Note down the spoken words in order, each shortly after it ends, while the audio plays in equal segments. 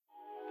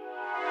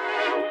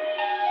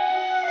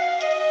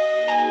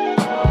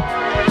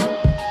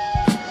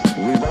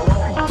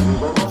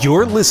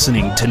You're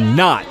listening to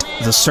Not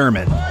the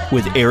Sermon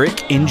with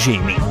Eric and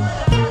Jamie.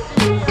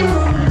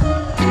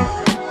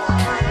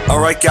 All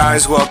right,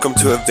 guys, welcome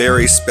to a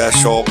very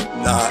special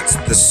Not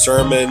the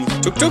Sermon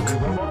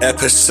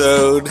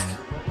episode.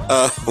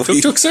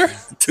 Sir?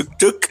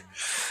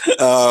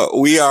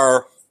 We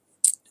are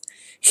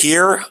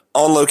here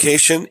on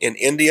location in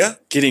India.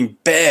 Getting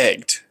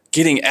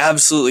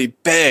absolutely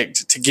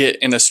begged to get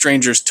in a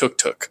stranger's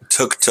tuk-tuk.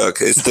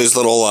 Tuk-tuk. It's those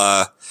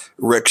little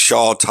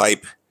rickshaw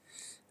type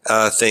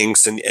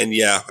things. And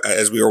yeah,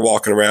 as we were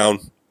walking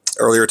around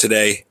earlier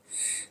today,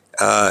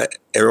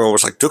 everyone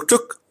was like,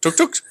 tuk-tuk.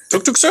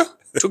 Tuk-tuk, sir?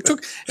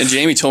 Tuk-tuk? And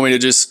Jamie told me to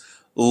just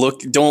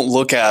don't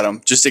look at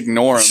him. Just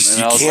ignore him.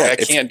 And I was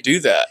like, I can't do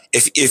that.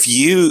 If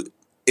you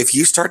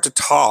start to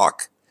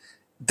talk,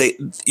 they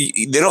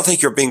don't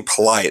think you're being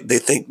polite. They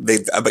think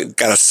they've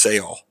got a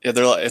sale. Yeah,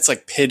 it's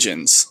like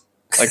pigeons,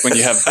 like when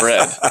you have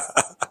bread.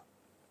 I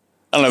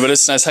don't know, but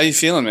it's nice. How you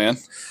feeling, man?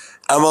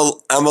 I'm a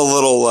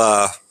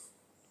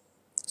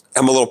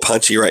little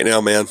punchy right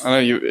now, man. I know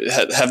you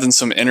having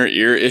some inner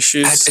ear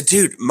issues.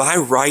 Dude, my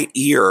right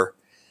ear,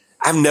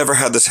 I've never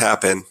had this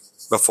happen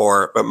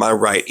before, but my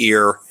right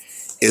ear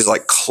is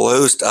like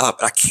closed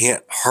up. I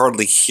can't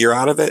hardly hear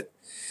out of it.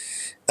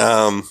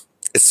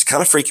 It's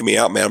kind of freaking me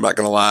out, man. I'm not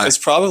going to lie. It's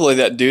probably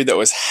that dude that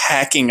was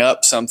hacking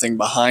up something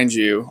behind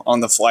you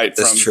on the flight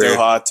from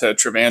Doha to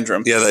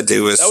Trivandrum. Yeah,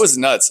 that was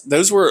nuts.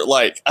 Those were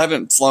like, I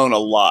haven't flown a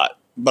lot,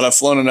 but I've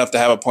flown enough to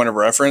have a point of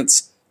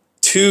reference.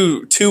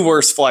 Two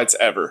worst flights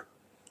ever.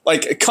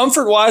 Like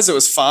comfort wise, it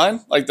was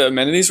fine. Like the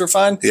amenities were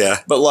fine. Yeah.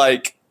 But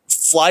like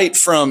flight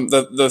from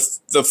the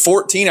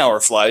 14-hour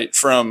flight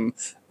from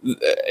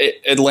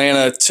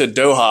Atlanta to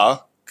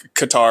Doha,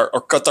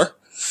 Qatar,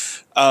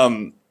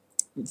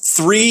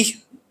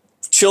 3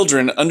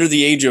 children under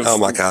the age of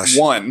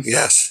 1.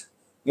 Yes.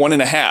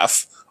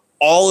 1.5.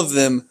 All of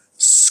them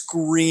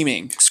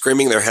screaming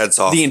their heads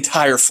off the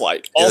entire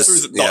flight,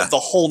 through the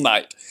whole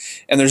night.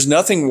 And there's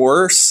nothing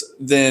worse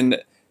than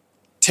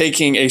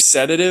taking a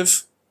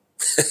sedative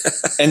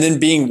and then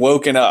being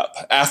woken up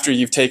after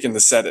you've taken the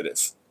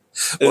sedative.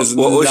 What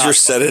was your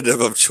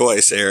sedative of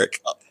choice,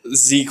 Eric?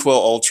 ZQL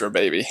Ultra,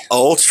 baby.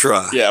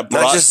 Ultra. Yeah.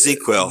 Not just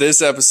ZQL.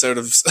 This episode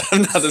of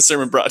Another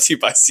Sermon brought to you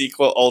by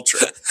ZQL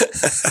Ultra.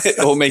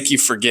 It will make you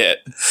forget.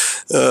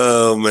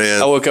 Oh,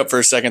 man. I woke up for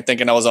a second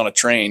thinking I was on a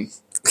train.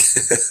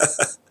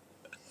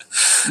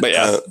 But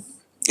yeah.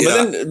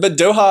 But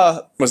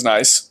Doha was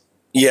nice.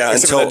 Yeah.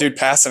 Until that dude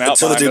passing out.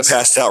 Until the dude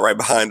passed out right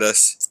behind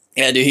us.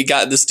 Yeah, dude,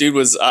 this dude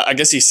was, I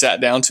guess he sat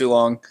down too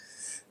long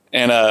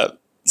and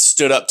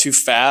stood up too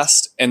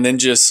fast and then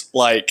just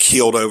like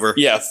keeled over.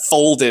 Yeah,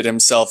 folded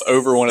himself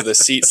over one of the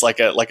seats like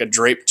a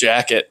draped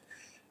jacket.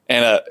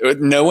 And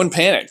no one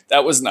panicked.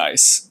 That was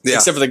nice. Yeah.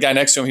 Except for the guy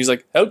next to him. He's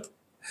like, help.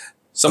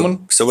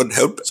 Someone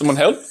help.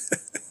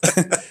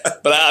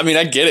 But I mean,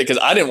 I get it because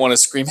I didn't want to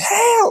scream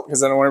help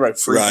because I don't want everybody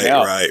freaking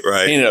out.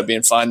 Right. He ended up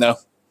being fine though.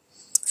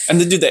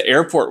 And the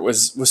airport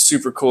was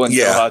super cool in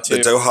Doha too.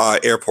 The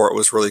Doha airport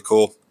was really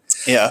cool.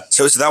 Yeah.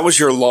 So that was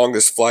your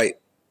longest flight.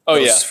 Oh,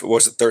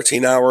 Was it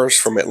 13 hours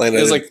from Atlanta?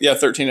 It was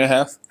 13 and a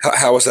half.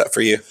 How was that for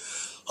you?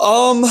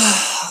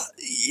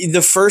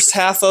 The first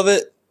half of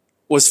it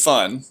was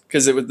fun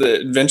because it was the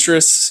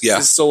adventurous. Yeah.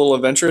 It's still a little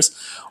adventurous.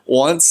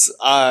 Once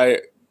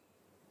I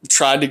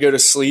tried to go to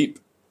sleep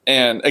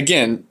and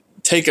again,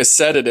 take a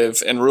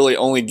sedative and really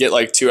only get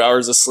like 2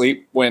 hours of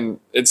sleep when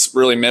it's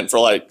really meant for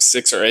like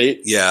 6 or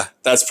 8. Yeah.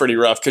 That's pretty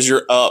rough because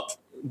you're up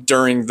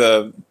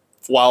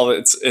while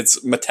it's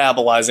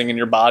metabolizing in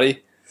your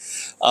body.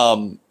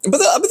 But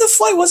the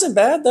flight wasn't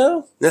bad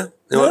though.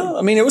 No,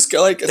 I mean it was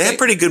like they had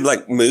pretty good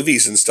like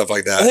movies and stuff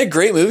like that. They had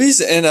great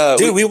movies and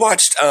dude, we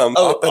watched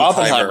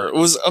Oppenheimer. It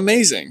was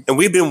amazing, and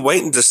we've been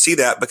waiting to see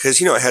that because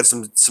it had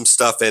some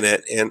stuff in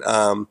it, and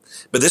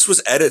but this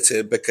was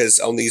edited because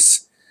on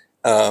these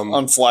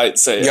on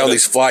flights, on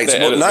these flights,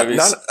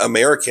 not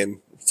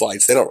American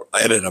flights. They don't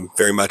edit them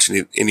very much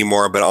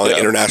anymore, but on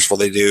international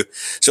they do.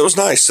 So it was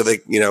nice. So they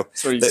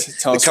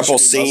the couple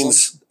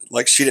scenes.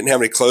 Like she didn't have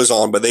any clothes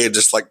on, but they had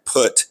just like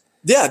put.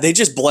 Yeah, they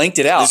just blanked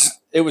it out.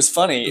 It was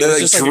funny. They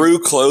just drew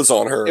clothes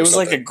on her. It was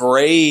like a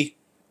gray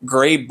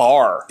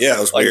bar. Yeah,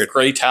 it was like weird. A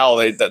gray towel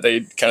that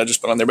they kind of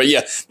just put on there. But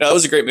yeah, no, that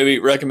was a great movie.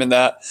 Recommend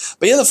that.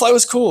 But yeah, the flight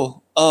was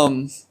cool.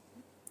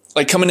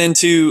 Like coming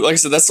into, like I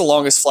said, that's the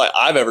longest flight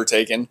I've ever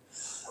taken.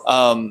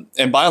 And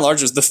by and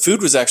large, the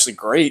food was actually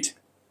great.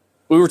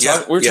 We were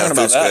talking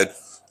about that. Good.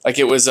 Like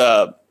it was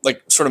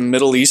like sort of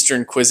Middle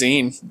Eastern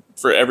cuisine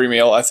for every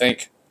meal, I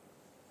think.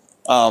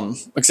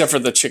 Except for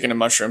the chicken and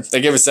mushroom.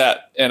 They gave us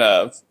that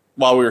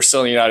while we were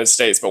still in the United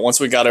States. But once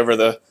we got over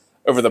the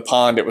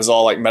pond, it was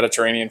all like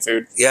Mediterranean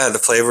food. Yeah, the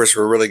flavors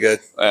were really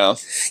good. Yeah.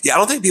 Yeah, I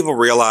don't think people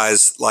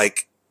realize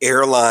like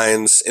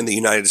airlines in the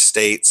United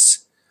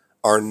States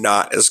are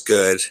not as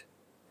good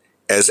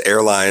as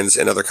airlines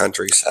in other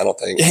countries. I don't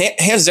think.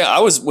 Hands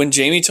down, when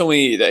Jamie told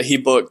me that he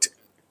booked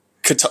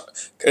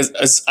Qatar,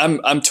 as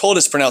I'm told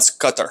it's pronounced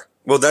Qatar.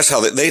 Well, that's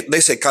how they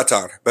say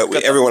Qatar, but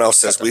everyone else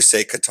says we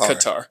say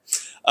Qatar.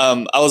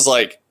 I was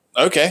like,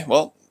 okay,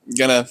 well,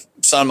 gonna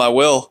sign my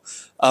will.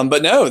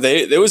 But no,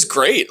 it was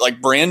great. Like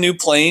brand new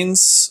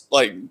planes,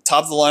 like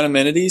top of the line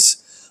amenities.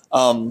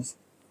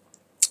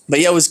 But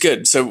yeah, it was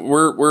good. So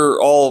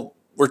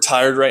we're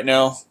tired right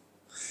now,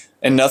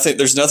 and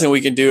there's nothing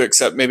we can do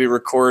except maybe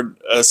record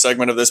a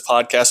segment of this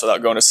podcast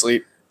without going to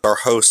sleep. Our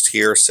host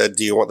here said,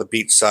 "Do you want the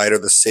beach side or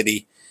the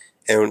city?"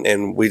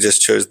 And we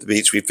just chose the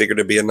beach. We figured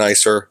it'd be a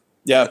nicer.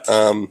 Yeah.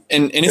 And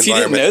if you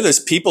didn't know this,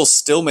 people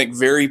still make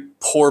very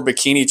poor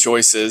bikini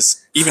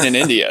choices, even in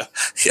India.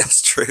 Yeah,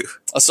 it's true.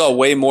 I saw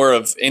way more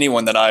of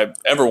anyone that I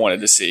ever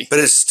wanted to see. But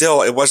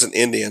it wasn't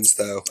Indians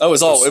though. Oh,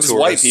 it was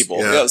white people.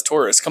 Yeah, it was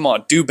tourists. Come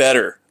on, do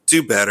better.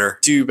 Do better.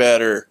 Do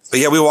better. But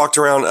yeah, we walked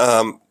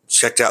around,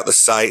 checked out the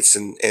sights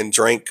and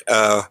drank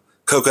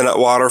coconut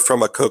water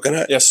from a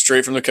coconut. Yeah,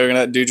 straight from the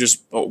coconut. Dude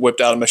just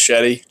whipped out a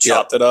machete,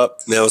 chopped it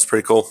up. Yeah, it was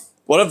pretty cool.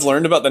 What I've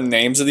learned about the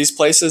names of these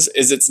places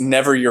is it's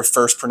never your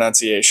first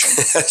pronunciation.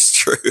 That's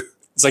true.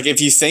 It's like if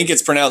you think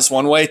it's pronounced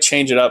one way,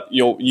 change it up.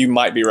 You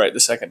might be right the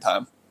second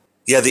time.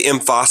 Yeah, the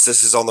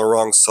emphasis is on the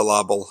wrong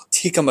syllable.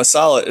 Tikka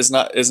masala is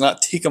not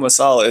tikka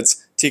masala.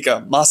 It's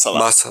tikka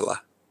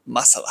masala.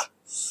 Masala.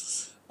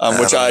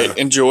 Which I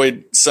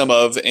enjoyed some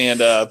of,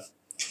 and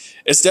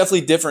it's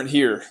definitely different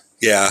here.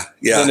 Yeah.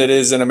 Than it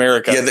is in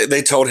America. Yeah,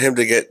 they told him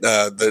to get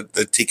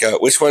the tikka.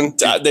 Which one?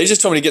 They just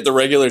told me to get the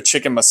regular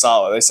chicken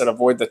masala. They said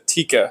avoid the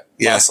tikka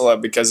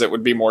masala because it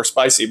would be more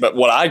spicy. But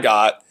what I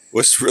got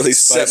was really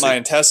spicy. Set my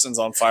intestines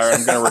on fire.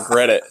 I'm going to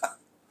regret it.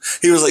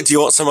 He was like, "Do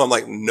you want some?" I'm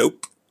like,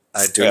 "Nope,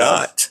 I do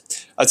not."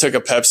 I took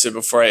a Pepsi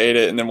before I ate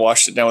it and then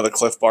washed it down with a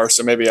Cliff Bar.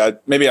 So maybe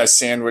I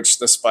sandwiched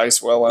the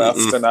spice well enough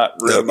to not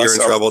ruin myself.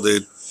 You're in trouble,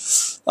 dude.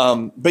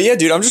 But yeah,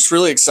 dude, I'm just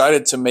really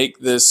excited to make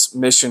this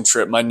mission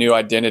trip my new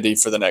identity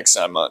for the next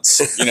 9 months,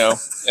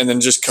 and then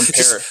just compare.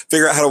 Just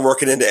figure out how to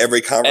work it into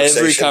every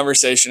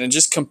conversation. And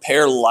just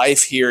compare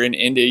life here in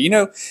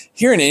India.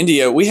 Here in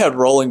India, we had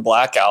rolling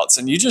blackouts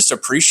and you just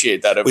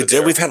appreciate that over there. We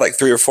did. We've had like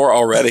 3 or 4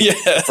 already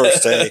the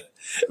first day.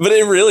 But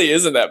it really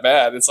isn't that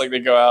bad. It's like they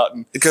go out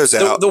and it goes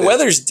out. The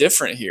weather's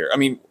different here. I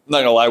mean, I'm not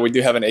gonna lie, we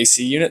do have an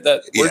AC unit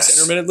that works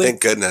intermittently. Thank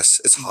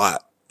goodness. It's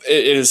hot.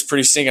 It is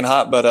pretty stinking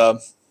hot,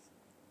 but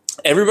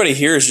everybody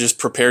here is just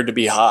prepared to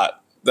be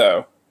hot,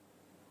 though.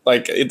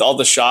 Like all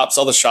the shop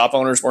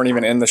owners weren't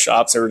even in the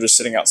shops; they were just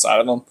sitting outside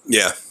of them.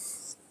 Yeah,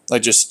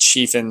 like just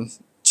chiefing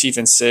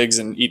cigs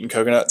and eating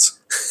coconuts.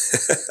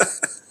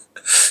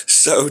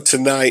 So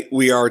tonight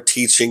we are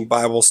teaching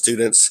Bible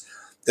students.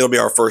 It'll be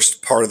our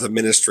first part of the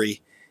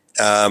ministry,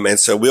 and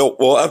so we'll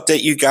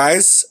update you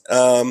guys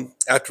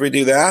after we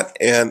do that.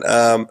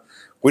 And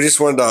we just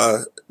wanted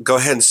to go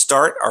ahead and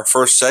start our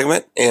first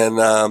segment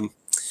and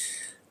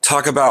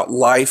talk about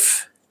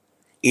life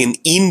in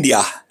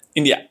India.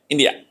 India.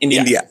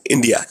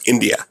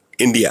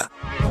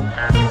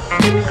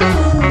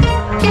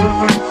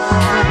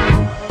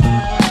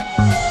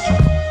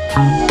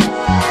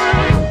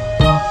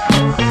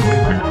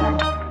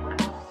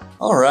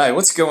 All right,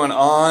 what's going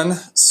on,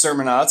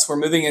 Sermonauts? We're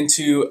moving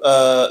into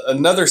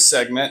another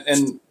segment,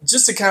 and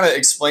just to kind of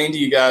explain to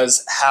you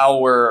guys how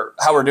we're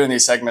doing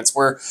these segments,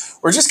 we're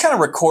just kind of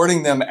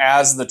recording them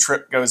as the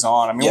trip goes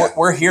on. I mean,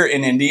 we're here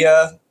in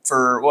India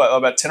for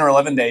about 10 or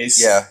 11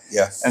 days.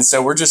 Yeah. And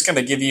so we're just going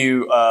to give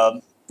you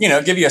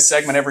a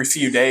segment every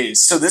few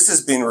days. So this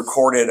is being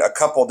recorded a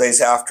couple of days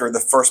after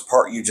the first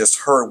part you just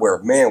heard where,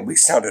 man, we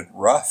sounded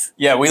rough.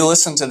 Yeah, we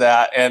listened to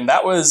that, and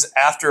that was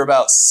after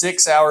about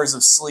 6 hours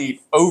of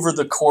sleep over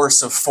the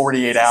course of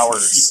 48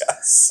 hours.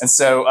 Yes. And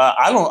so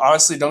I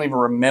honestly don't even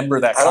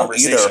remember that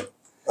conversation.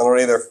 I don't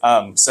either.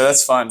 So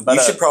that's fun. But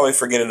you should probably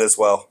forget it as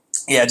well.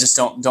 Yeah, just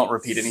don't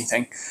repeat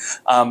anything.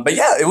 But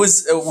yeah, it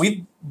was.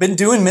 We've been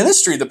doing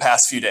ministry the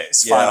past few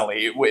days.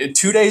 Finally,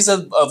 2 days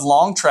of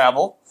long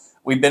travel.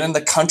 We've been in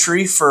the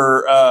country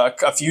for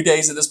a few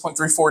days at this point,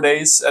 3-4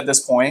 days at this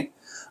point,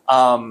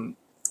 and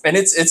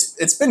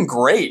it's been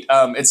great.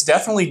 It's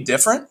definitely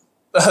different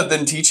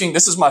than teaching.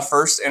 This is my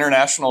first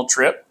international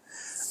trip,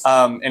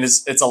 and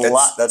it's a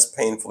lot. That's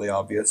painfully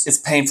obvious. It's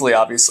painfully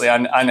obviously.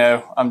 I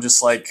know. I'm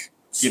just like.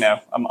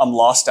 I'm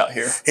lost out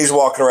here. He's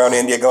walking around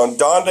India going,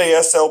 "Donde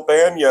es el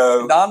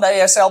baño? Donde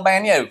es el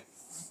baño?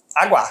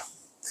 Agua."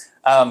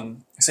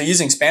 So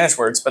using Spanish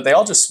words, but they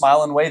all just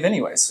smile and wave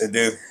anyways. They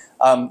do.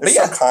 They're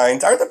so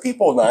kind. Aren't the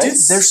people nice?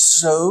 Dude, they're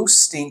so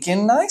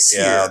stinking nice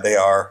here. Yeah, they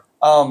are.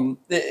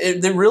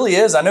 It really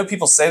is. I know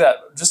people say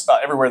that just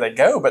about everywhere they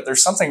go, but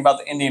there's something about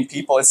the Indian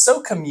people. It's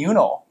so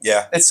communal.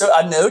 Yeah.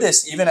 I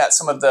noticed even at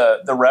some of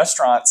the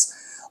restaurants,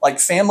 like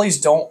families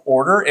don't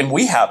order, and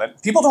we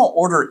haven't. People don't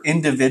order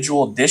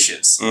individual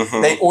dishes.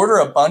 Mm-hmm. They order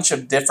a bunch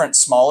of different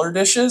smaller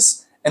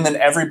dishes, and then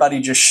everybody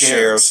just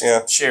shares.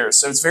 Shares.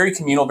 So it's very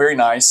communal, very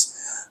nice.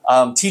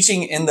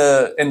 Teaching in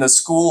the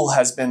school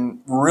has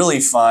been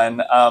really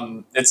fun.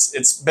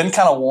 It's been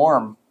kind of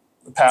warm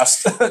the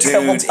past couple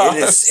times.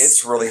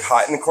 It's really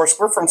hot, and of course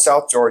we're from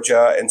South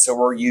Georgia, and so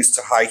we're used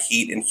to high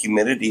heat and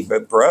humidity.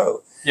 But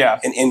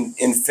and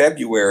in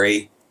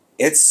February,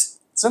 it's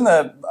in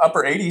the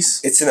upper 80s.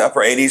 It's in the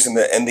upper 80s, and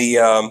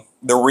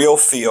the real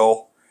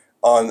feel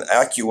on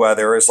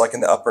AccuWeather is like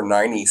in the upper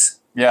 90s.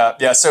 Yeah.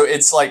 Yeah. So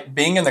it's like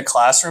being in the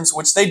classrooms,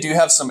 which they do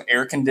have some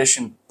air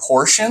conditioned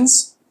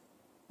portions,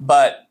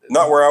 but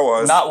Not where I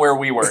was. not where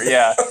we were.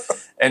 Yeah.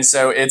 And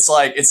so it's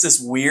like, it's this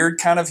weird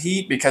kind of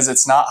heat because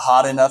it's not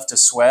hot enough to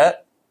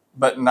sweat,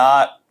 but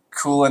not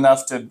cool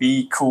enough to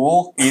be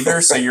cool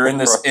either. So you're in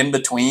this Right. in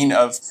between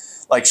of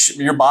like,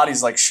 your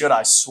body's like, should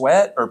I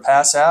sweat or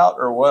pass out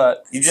or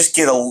what? You just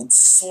get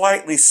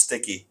slightly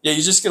sticky. Yeah,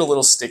 you just get a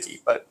little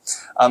sticky, but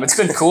it's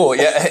been cool.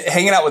 Yeah,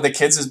 hanging out with the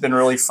kids has been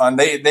really fun.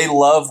 They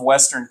love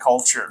Western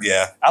culture.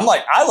 Yeah. I'm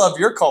like, I love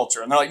your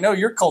culture. And they're like, no,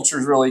 your culture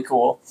is really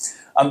cool.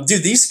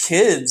 Dude, these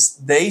kids,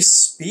 they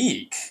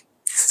speak.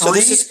 So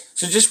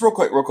just real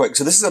quick.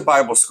 So this is a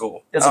Bible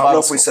school. It's I a don't know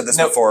Bible if we school. said this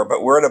No. before,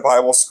 but we're at a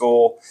Bible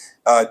school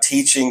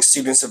teaching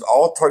students of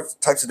all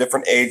types of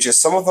different ages.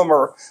 Some of them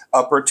are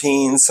upper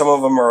teens. Some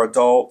of them are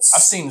adults.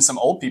 I've seen some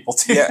old people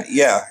too.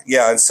 Yeah.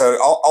 And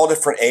so all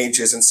different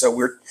ages. And so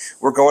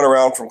we're going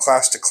around from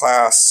class to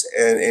class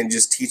and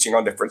just teaching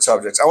on different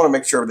subjects. I want to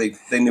make sure they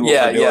knew what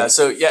we're doing. Yeah.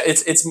 So yeah,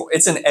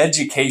 it's an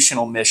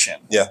educational mission.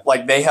 Yeah.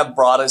 Like they have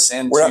brought us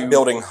into. We're not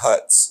building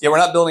huts. Yeah, we're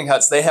not building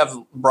huts. They have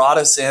brought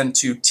us in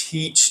to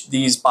teach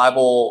these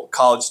Bible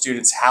college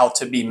students how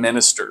to be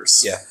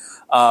ministers. Yeah.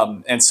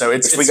 And so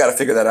it's we got to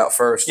figure that out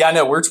first. Yeah, I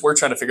know. We're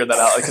trying to figure that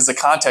out because the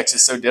context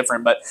is so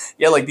different. But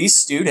yeah, like these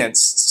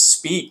students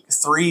speak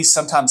 3,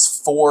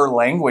 sometimes 4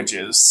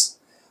 languages.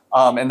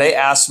 And they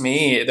asked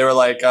me, they were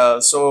like,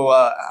 so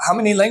how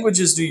many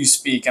languages do you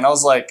speak? And I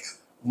was like,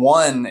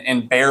 1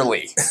 and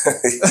barely.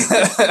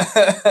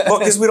 Well,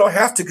 because we don't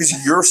have to,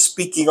 because you're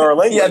speaking our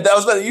language. Yeah, that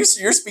was about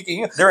you're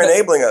speaking. They're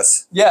enabling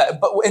us. Yeah,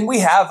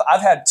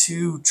 I've had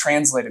 2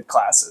 translated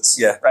classes.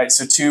 Yeah. Right.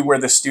 So 2 where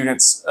the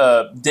students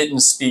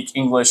didn't speak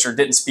English or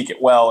didn't speak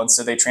it well. And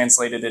so they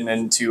translated it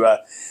into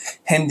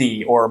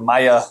Hindi or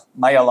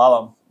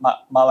Malayalam,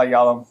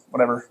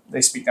 whatever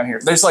they speak down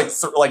here. There's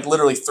like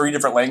literally 3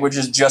 different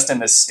languages just in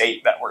the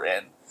state that we're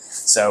in.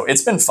 So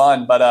it's been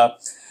fun.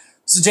 But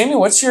so Jamie,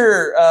 what's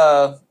your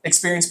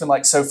experience been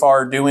like so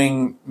far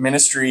doing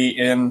ministry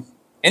in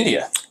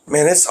India?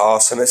 Man, it's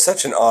awesome. It's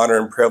such an honor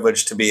and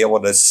privilege to be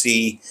able to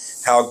see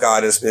how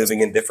God is moving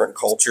in different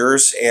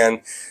cultures,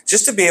 and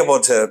just to be able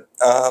to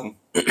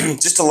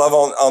just to love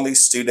on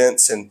these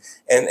students and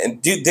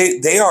dude,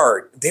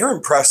 they're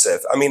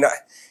impressive. I mean,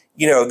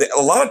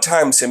 a lot of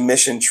times in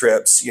mission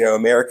trips,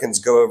 Americans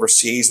go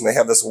overseas and they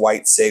have this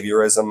white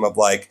saviorism of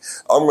like,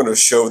 I'm going to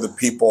show the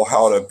people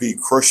how to be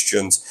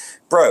Christians.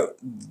 Bro,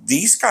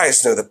 these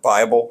guys know the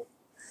Bible.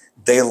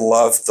 They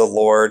love the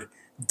Lord.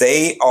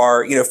 They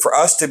are, for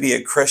us to be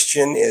a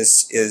Christian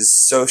is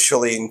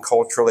socially and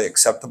culturally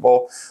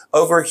acceptable.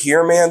 Over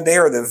here, man, they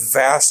are the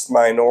vast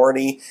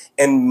minority.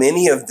 And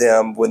many of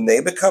them, when they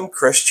become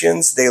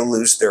Christians, they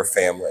lose their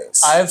families.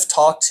 I've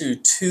talked to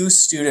 2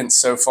 students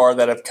so far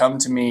that have come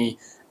to me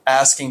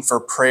asking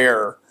for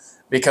prayer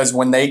because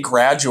when they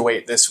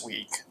graduate this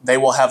week, they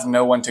will have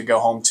no one to go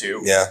home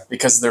to. Yeah.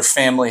 Because their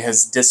family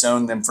has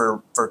disowned them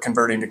for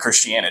converting to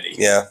Christianity.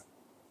 Yeah.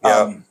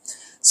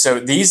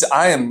 So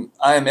I am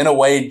in a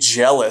way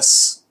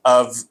jealous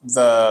of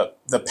the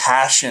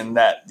passion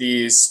that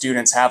these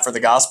students have for the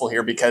gospel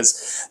here,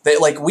 because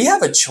we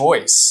have a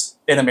choice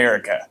in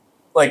America.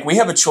 Like we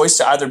have a choice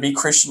to either be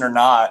Christian or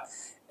not,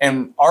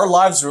 and our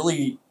lives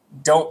really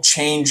don't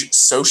change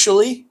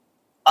socially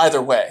either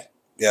way.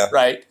 Yeah.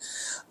 Right.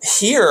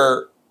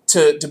 Here,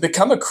 to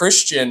become a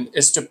Christian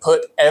is to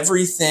put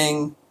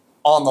everything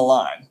on the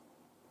line.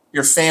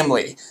 Your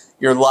family,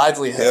 your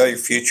livelihood,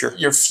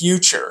 your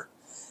future.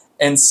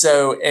 And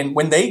so, and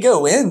when they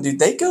go in, dude,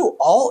 they go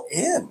all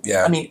in.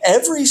 Yeah. I mean,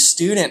 every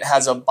student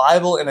has a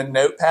Bible and a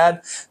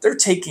notepad. They're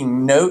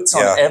taking notes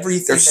on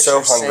everything. They're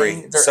so hungry.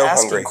 Saying. They're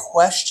asking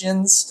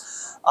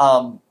questions.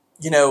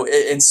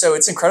 And so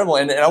it's incredible.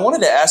 And I wanted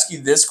to ask you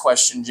this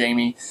question,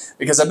 Jamie,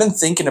 because I've been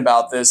thinking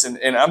about this,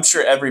 and I'm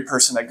sure every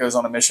person that goes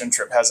on a mission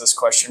trip has this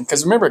question.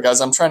 Because remember,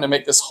 guys, I'm trying to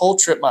make this whole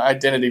trip my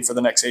identity for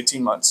the next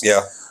 18 months. Yeah.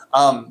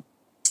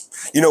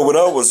 When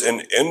I was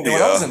in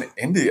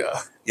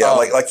India. Yeah,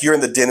 like you're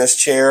in the dentist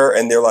chair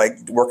and they're like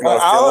working on a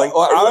filling. I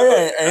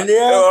was in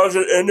India. I was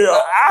in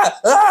India.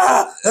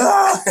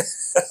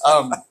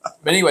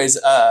 But anyways,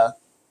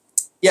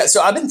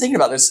 so I've been thinking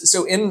about this.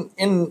 So in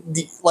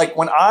the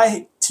when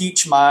I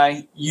teach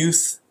my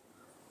youth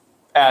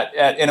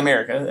in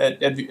America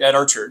at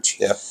our church,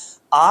 yeah,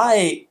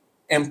 I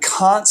am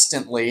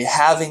constantly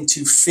having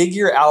to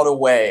figure out a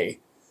way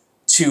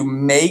to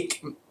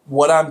make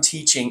what I'm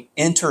teaching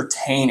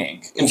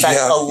entertaining. In fact,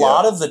 a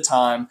lot of the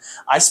time,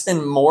 I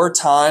spend more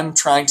time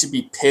trying to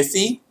be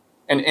pithy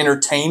and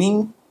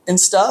entertaining and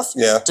stuff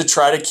to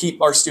try to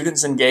keep our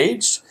students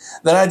engaged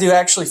than I do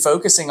actually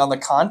focusing on the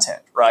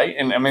content, right?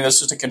 And I mean, that's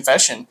just a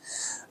confession.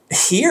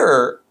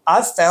 Here,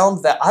 I've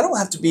found that I don't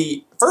have to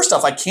be, first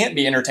off, I can't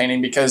be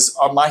entertaining because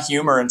my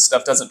humor and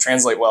stuff doesn't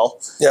translate well.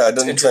 Yeah, it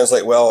doesn't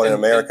translate well in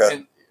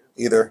America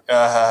either.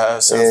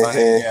 So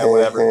funny. Yeah,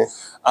 whatever.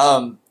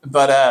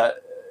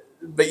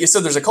 But so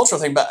there's a cultural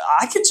thing, but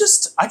I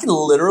can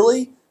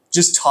literally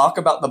just talk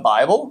about the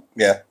Bible.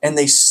 Yeah. And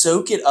they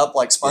soak it up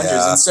like sponges.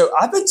 Yeah. And so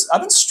I've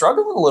been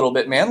struggling a little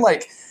bit, man.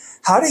 Like,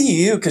 how do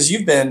you, because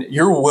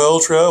you're well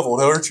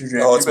traveled, aren't you,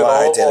 James? Oh, it's You've been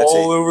my identity.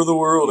 all over the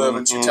world,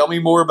 haven't you? Tell me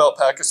more about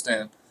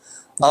Pakistan.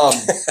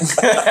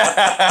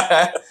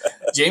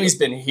 Jamie's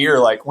been here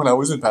like when I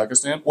was in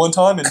Pakistan one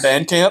time in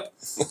band camp.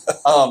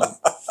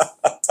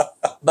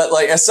 But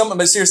like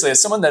seriously,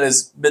 as someone that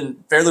has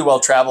been fairly well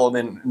traveled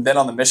and been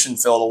on the mission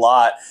field a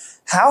lot,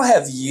 how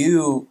have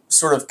you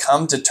sort of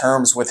come to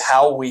terms with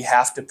how we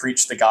have to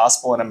preach the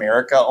gospel in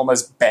America,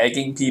 almost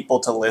begging people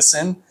to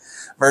listen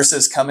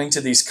versus coming to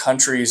these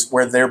countries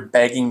where they're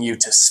begging you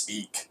to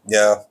speak?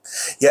 Yeah.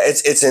 Yeah.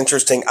 It's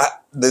interesting.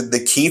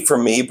 The key for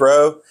me,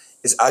 bro,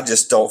 is I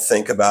just don't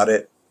think about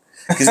it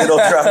because it'll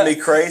drive me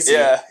crazy.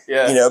 Yeah.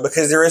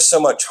 Because there is so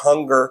much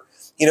hunger.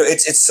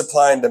 It's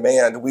supply and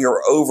demand. We are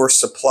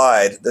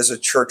oversupplied. There's a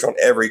church on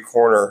every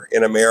corner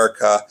in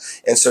America,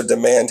 and so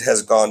demand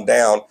has gone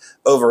down.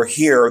 Over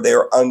here, they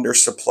are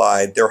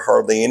undersupplied. There are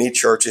hardly any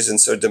churches, and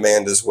so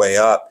demand is way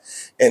up.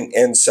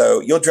 And so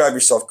you'll drive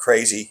yourself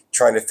crazy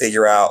trying to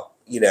figure out,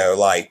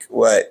 why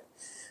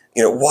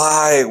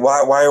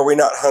are we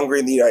not hungry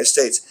in the United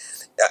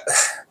States?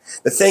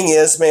 The thing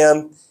is,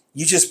 man,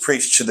 you just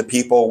preach to the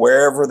people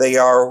wherever they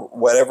are,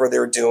 whatever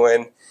they're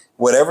doing.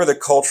 Whatever the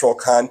cultural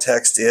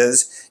context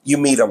is, you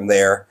meet them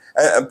there.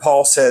 And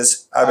Paul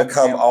says, I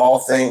become all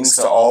things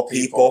to all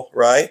people,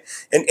 right?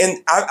 And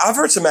I've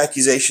heard some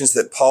accusations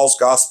that Paul's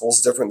gospel is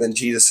different than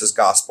Jesus's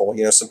gospel.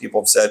 Some people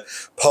have said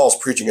Paul's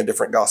preaching a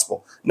different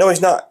gospel. No,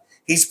 he's not.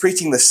 He's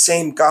preaching the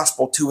same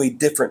gospel to a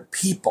different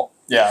people.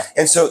 Yeah.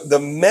 And so the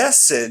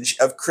message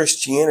of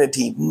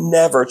Christianity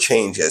never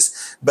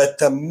changes, but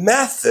the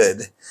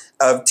method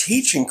of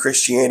teaching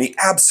Christianity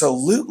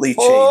absolutely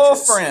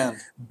changes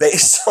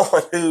based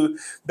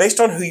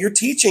on who you're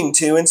teaching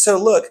to. And so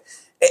look,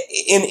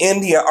 in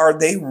India, are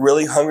they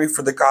really hungry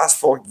for the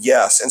gospel?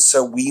 Yes. And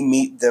so we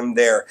meet them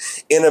there.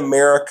 In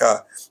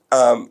America,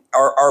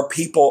 are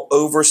people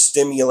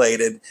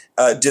overstimulated?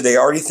 Do they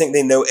already think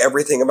they know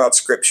everything about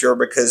scripture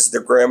because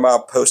their grandma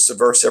posts a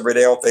verse every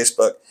day on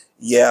Facebook?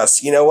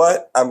 Yes. You know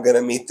what? I'm going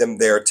to meet them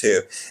there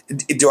too.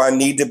 Do I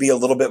need to be a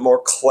little bit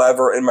more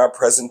clever in my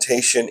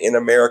presentation in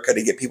America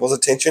to get people's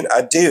attention?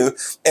 I do.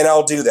 And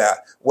I'll do that.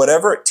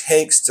 Whatever it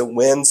takes to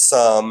win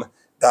some,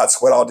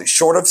 that's what I'll do.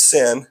 Short of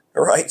sin,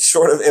 right?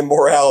 Short of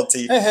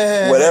immorality,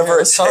 whatever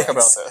it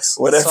takes.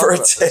 Whatever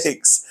it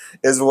takes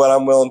is what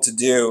I'm willing to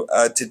do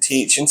to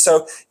teach. And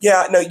so,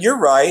 yeah, no, you're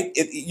right.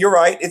 You're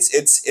right.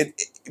 It's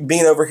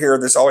being over here.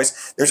 There's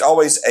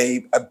always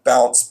a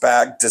bounce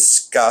back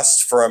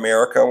disgust for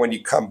America when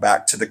you come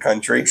back to the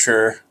country.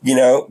 Sure.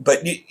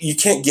 But you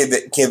can't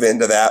give in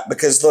to that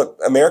because look,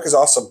 America's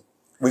awesome.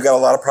 We've got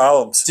a lot of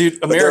problems.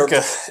 Dude,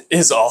 America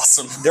is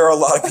awesome. There are a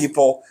lot of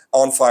people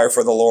on fire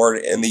for the Lord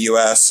in the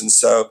U.S. And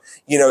so,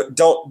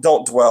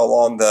 don't dwell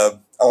on the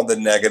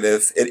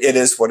negative. It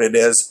is what it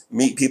is.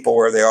 Meet people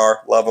where they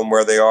are. Love them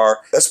where they are.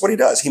 That's what he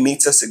does. He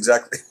meets us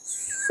exactly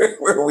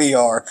where we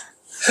are.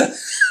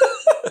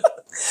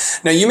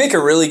 Now, you make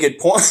a really good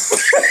point.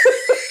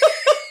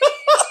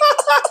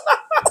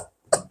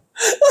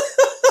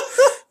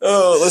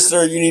 Oh,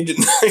 listener, you need to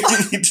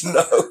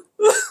know.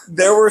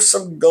 There were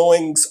some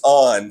goings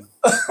on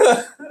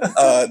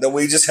that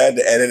we just had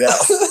to edit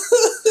out.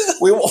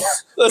 We won't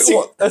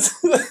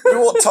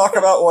talk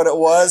about what it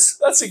was.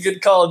 That's a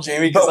good call,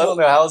 Jamie, because I don't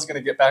know how I was going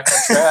to get back on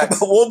track.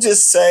 But we'll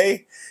just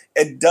say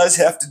it does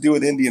have to do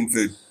with Indian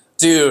food.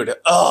 Dude,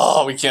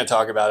 we can't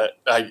talk about it.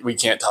 We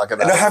can't talk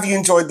about it. Have you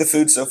enjoyed the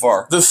food so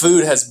far? The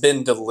food has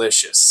been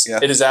delicious. Yeah.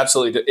 It is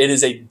absolutely, it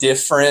is a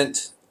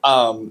different,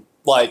 I'm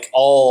not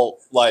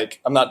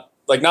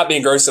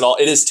being gross at all.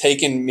 It has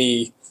taken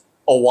me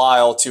a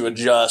while to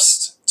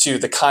adjust to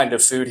the kind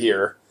of food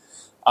here.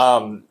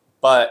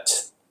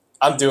 But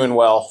I'm doing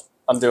well.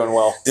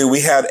 Dude,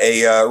 we had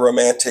a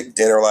romantic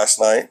dinner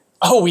last night.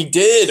 Oh, we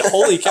did.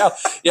 Holy cow.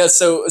 Yeah.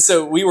 So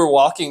we were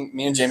walking,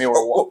 me and Jamie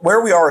were walking. Where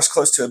we are is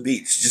close to a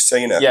beach, just so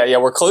you know. Yeah.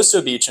 We're close to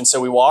a beach. And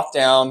so we walk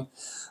down,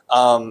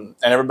 and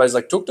everybody's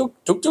like, tuk, tuk,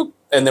 tuk, tuk.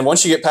 And then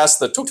once you get past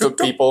the tuk tuk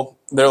people,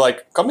 they're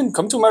like,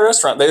 come to my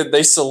restaurant.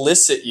 They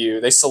solicit you.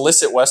 They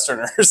solicit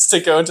Westerners to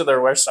go into their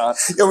restaurant.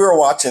 Yeah, we were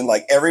watching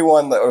like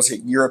everyone that was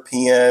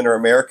European or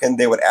American,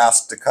 they would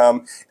ask to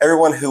come.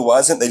 Everyone who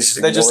wasn't, they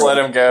just let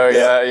them go.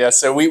 Yeah.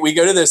 So we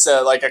go to this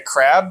like a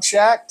crab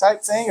shack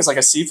type thing. It's like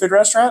a seafood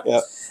restaurant. Yeah.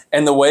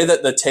 And the way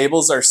that the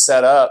tables are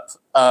set up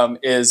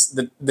is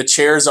the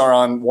chairs are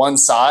on one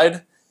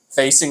side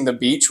facing the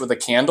beach with a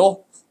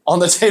candle on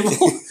the table.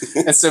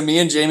 And so me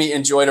and Jamie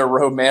enjoyed a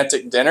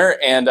romantic dinner,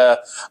 and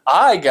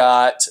I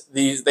got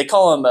these, they're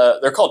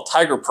called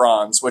tiger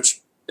prawns, which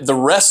the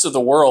rest of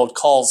the world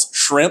calls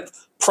shrimp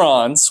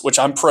prawns, which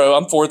I'm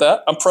for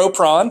that. I'm pro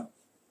prawn.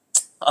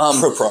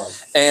 Pro prawn.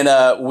 And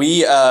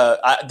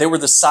they were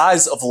the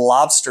size of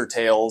lobster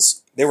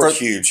tails. They were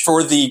huge.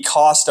 For the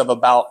cost of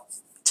about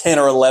 $10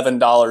 or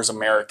 $11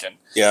 American.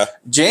 Yeah.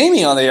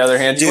 Jamie, on the other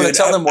hand, do you want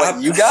to tell them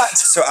what you got?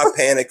 So I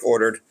panic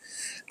ordered.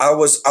 I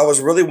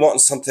was really wanting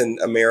something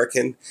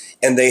American,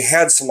 and they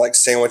had some like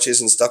sandwiches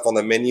and stuff on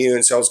the menu,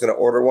 and so I was going to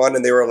order one,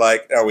 and they were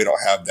like, "No, we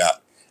don't have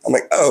that." I'm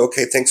like, "Oh,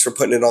 okay. Thanks for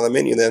putting it on the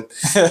menu then."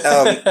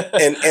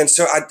 And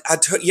so I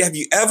told you, have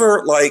you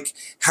ever like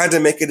had to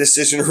make a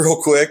decision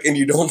real quick and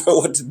you don't know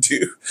what to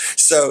do?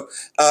 So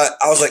I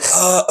was like,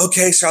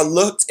 okay. So I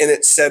looked and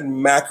it said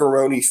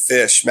macaroni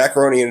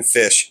and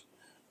fish.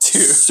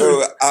 Dude.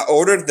 So I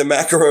ordered the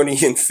macaroni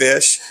and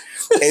fish.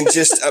 And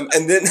just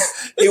and then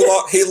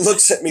he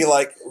looks at me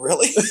like,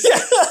 really?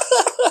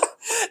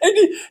 And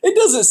it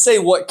doesn't say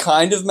what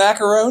kind of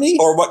macaroni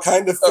Or what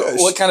kind of fish,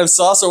 what kind of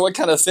sauce, or what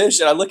kind of fish.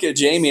 And I look at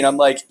Jamie and I'm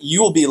like,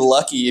 you will be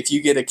lucky if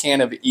you get a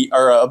can of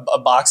or a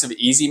box of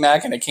Easy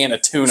Mac and a can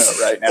of tuna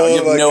right now.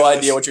 You have no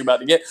idea what you're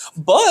about to get,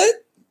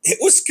 but it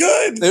was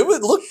good. It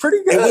would look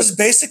pretty good. It was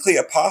basically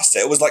a pasta.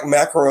 It was like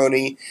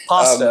macaroni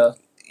pasta.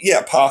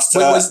 Yeah, pasta.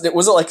 Wait,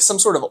 was it like some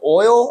sort of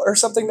oil or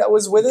something that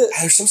was with it?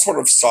 There's some sort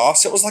of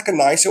sauce. It was like it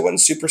wasn't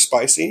super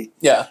spicy.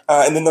 Yeah.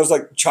 And then there was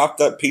like chopped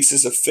up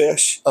pieces of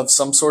fish. Of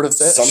some sort of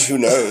fish? Who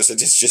knows?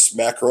 It's just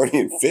macaroni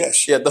and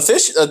fish. Yeah, the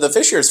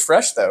fish here is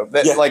fresh though.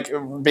 Like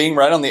being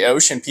right on the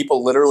ocean,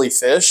 people literally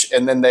fish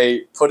and then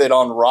they put it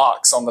on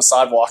rocks on the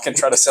sidewalk and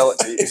try to sell it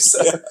to you.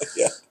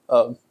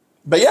 So,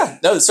 but yeah,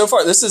 no, so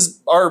far this is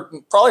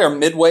probably our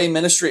midway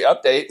ministry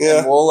update. Yeah.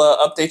 And we'll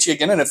update you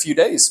again in a few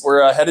days.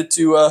 We're headed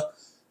to...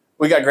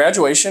 we got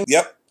graduation.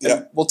 Yep.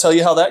 We'll tell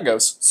you how that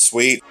goes.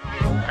 Sweet.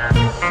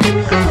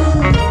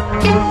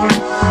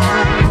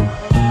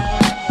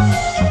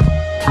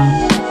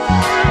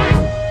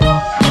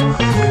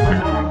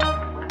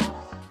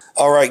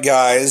 All right,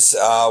 guys.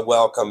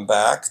 Welcome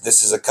back.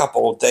 This is a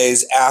couple of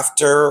days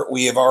after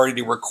we have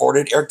already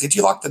recorded. Eric, did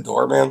you lock the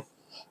door, man?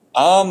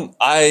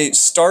 I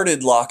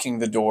started locking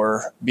the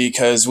door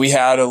because we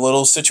had a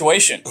little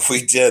situation.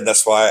 We did.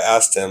 That's why I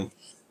asked him.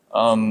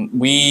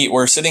 We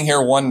were sitting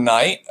here one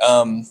night,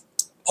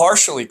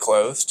 partially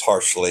clothed.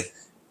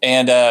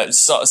 And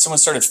someone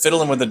started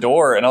fiddling with the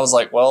door, and I was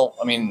like, well,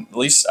 I mean, at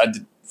least I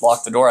did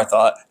lock the door, I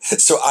thought.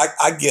 So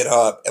I get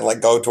up and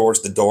like go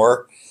towards the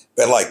door,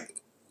 but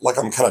like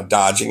I'm kind of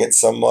dodging it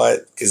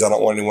somewhat because I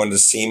don't want anyone to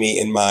see me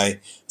in my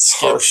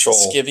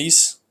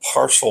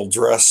partial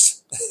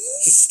dress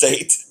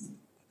state.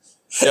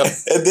 Yep.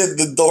 And then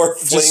the door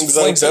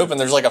flings open.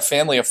 There's like a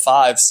family of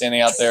 5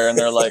 standing out there, and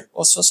they're like,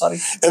 "Oh, so sorry."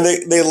 And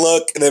they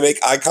look and they make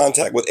eye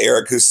contact with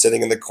Eric, who's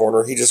sitting in the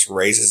corner. He just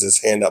raises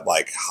his hand up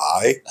like,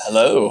 "Hi,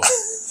 hello,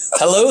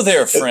 hello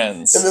there,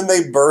 friends." And then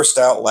they burst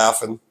out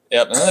laughing.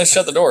 Yep. And then they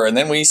shut the door, and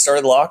then we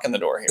started locking the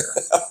door here.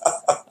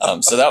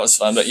 So that was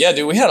fun. But yeah,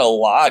 dude, we had a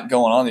lot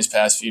going on these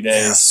past few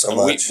days. Yeah, so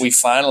much. We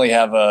finally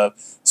have a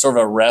sort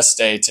of a rest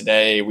day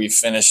today. We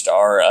finished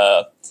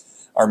our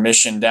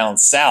mission down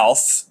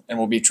south, and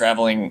we'll be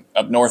traveling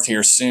up north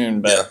here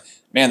soon. But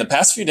man, the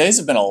past few days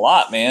have been a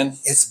lot, man.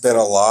 It's been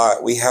a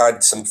lot. We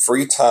had some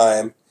free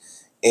time,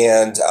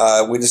 and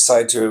we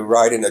decided to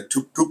ride in a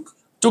tuk-tuk.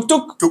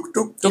 Tuk-tuk.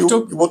 Tuk-tuk.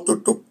 Tuk-tuk. You want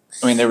tuk-tuk?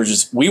 I mean,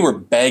 we were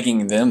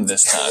begging them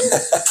this time.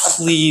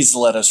 Please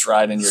let us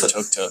ride in your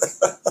tuk-tuk.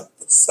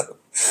 So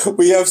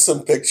we have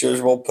some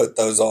pictures. We'll put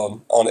those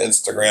on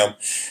Instagram.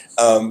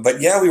 But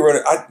yeah, we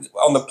were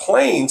on the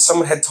plane.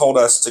 Someone had told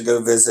us to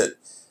go visit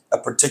a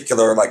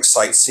particular like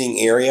sightseeing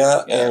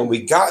area, and we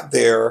got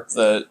there.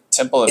 The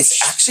temple of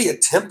it's actually a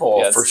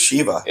temple for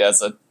Shiva. Yeah,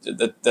 it's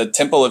the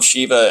temple of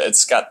Shiva.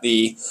 It's got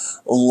the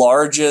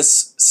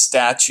largest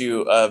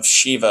statue of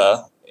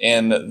Shiva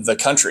in the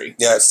country.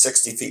 Yeah, it's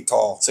 60 feet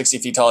tall. 60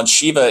 feet tall, and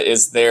Shiva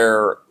is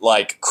their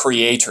like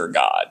creator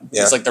god.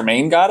 Yeah. It's like their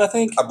main god, I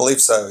think. I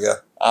believe so.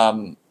 Yeah.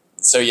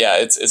 So yeah,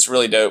 it's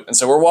really dope. And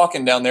so we're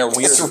walking down there.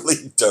 It's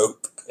really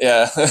dope.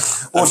 Yeah.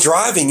 Well,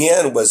 driving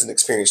in was an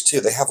experience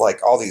too. They have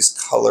like all these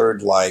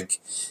colored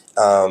like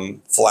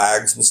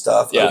flags and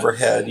stuff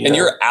overhead.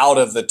 You're out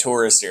of the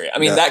tourist area. I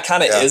mean, that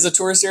kind of is a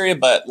tourist area,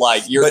 but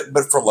like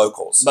but for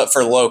locals. But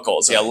for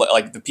locals,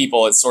 like the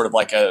people, it's sort of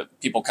like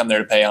people come there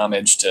to pay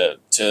homage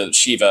to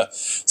Shiva.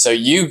 So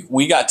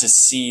we got to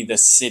see the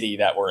city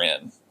that we're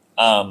in.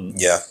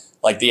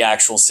 Like the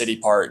actual city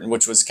part,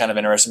 which was kind of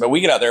interesting. But we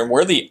get out there and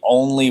we're the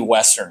only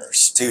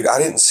Westerners. Dude, I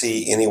didn't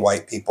see any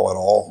white people at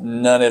all.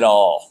 None at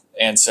all.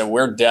 And so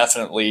we're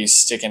definitely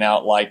sticking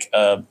out like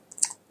a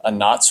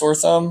not sore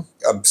thumb.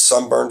 A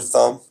sunburned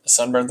thumb.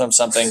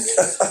 Something.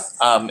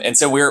 And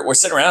so we're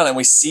sitting around and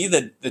we see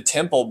the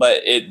temple,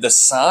 but the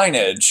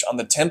signage on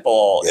the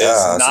temple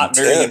is not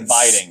very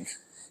inviting.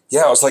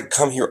 Yeah, I was like,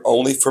 come here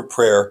only for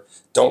prayer.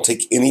 Don't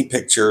take any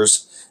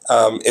pictures.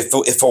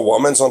 If a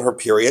woman's on her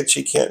period,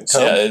 she can't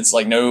come. Yeah, it's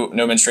like no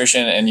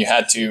menstruation, and you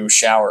had to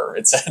shower.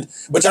 It said,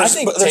 but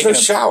there's no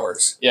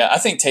showers. Yeah, I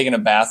think taking a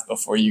bath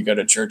before you go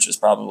to church is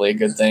probably a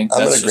good thing.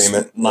 I'm in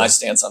agreement. My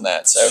stance on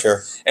that. So,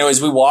 sure.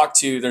 Anyways, we walked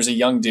to. There's a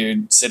young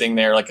dude sitting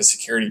there, like a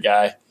security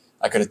guy.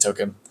 I could have took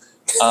him.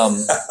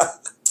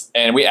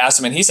 And we asked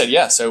him, and he said,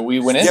 "Yeah." So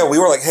we went in. Yeah, we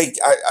were like, "Hey,"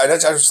 I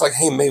was like,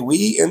 "Hey, may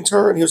we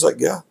enter?" And he was like,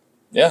 "Yeah."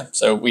 Yeah,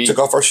 so we took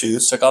off our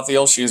shoes. Took off the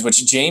old shoes,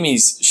 which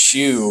Jamie's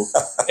shoe,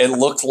 it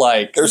looked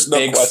like There's no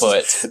Bigfoot.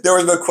 question. There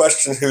was no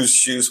question whose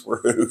shoes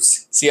were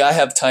whose. See, I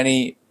have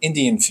tiny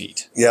Indian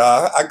feet.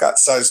 Yeah, I got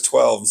size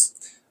 12s.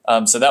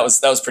 So that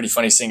was pretty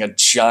funny seeing a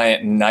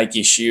giant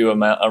Nike shoe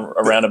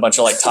around a bunch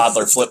of like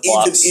toddler flip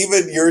flops.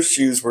 Even your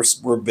shoes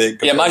were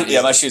big.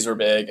 My shoes were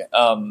big.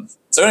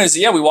 So anyways,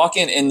 we walk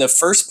in the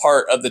first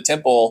part of the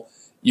temple.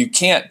 You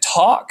can't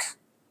talk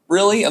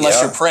really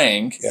unless you're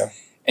praying. Yeah.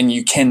 And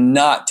you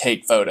cannot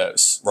take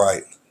photos.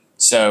 Right.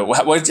 So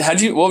what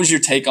was your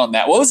take on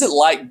that? What was it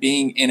like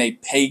being in a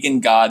pagan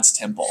god's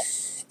temple?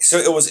 So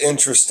it was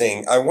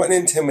interesting. I wasn't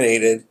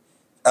intimidated.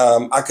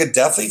 I could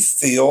definitely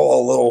feel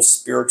a little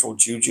spiritual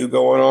juju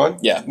going on.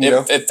 Yeah,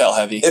 it felt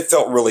heavy. It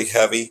felt really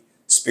heavy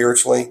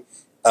spiritually.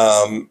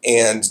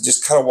 And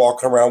just kind of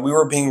walking around, we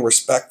were being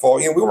respectful.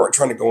 We weren't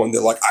trying to go in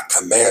there like, I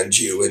command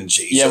you in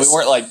Jesus. Yeah, we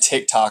weren't like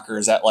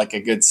TikTokers at like a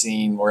good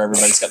scene where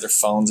everybody's got their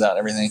phones out and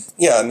everything.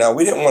 Yeah, no,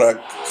 we didn't want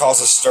to cause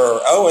a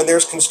stir. Oh, and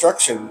there's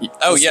construction.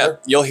 Oh, yeah.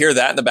 You'll hear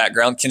that in the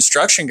background.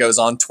 Construction goes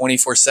on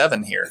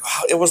 24/7 here.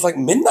 Wow, it was like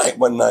midnight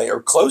one night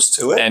or close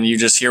to it. And you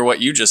just hear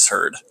what you just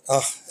heard.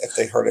 Oh, if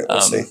they heard it,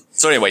 we'll see.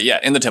 So anyway,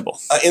 in the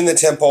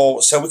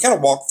temple. So we kind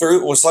of walked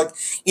through. It was like,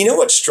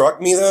 what struck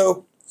me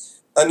though?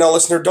 Now,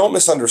 listener, don't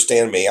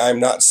misunderstand me. I'm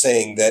not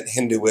saying that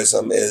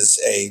Hinduism is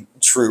a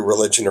true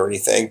religion or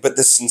anything, but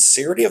the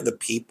sincerity of the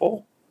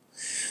people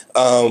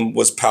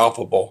was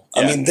palpable.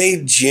 Yeah. I mean,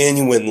 they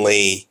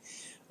genuinely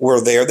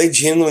were there. They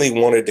genuinely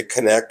wanted to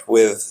connect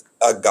with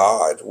a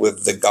god,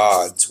 with the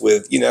gods,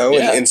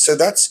 and so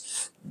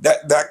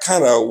that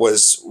kind of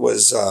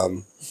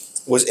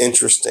was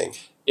interesting.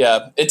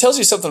 Yeah, it tells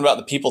you something about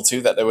the people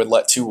too that they would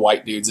let two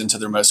white dudes into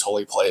their most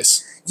holy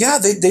place. Yeah,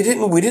 they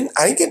didn't. I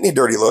didn't get any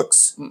dirty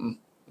looks.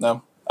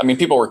 No, I mean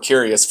people were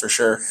curious for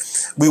sure.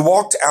 We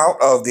walked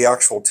out of the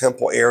actual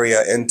temple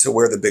area into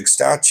where the big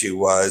statue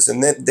was,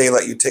 and then they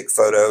let you take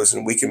photos,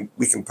 and we can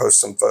post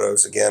some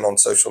photos again on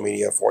social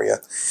media for you.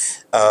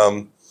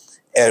 And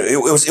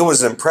it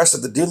was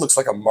impressive. The dude looks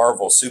like a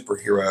Marvel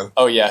superhero.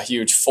 Oh yeah,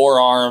 huge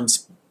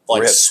forearms,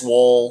 like ripped.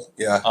 Swole.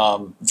 Yeah,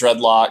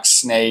 dreadlocks,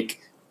 snake.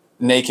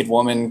 Naked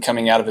woman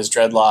coming out of his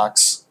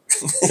dreadlocks.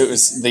 It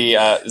was the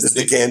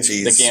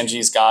Ganges. The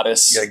Ganges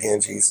goddess. Yeah,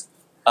 Ganges.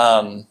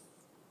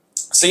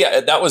 So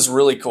that was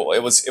really cool.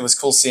 It was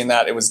cool seeing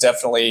that. It was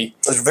definitely.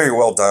 It was very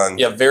well done.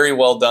 Yeah, very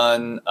well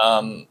done.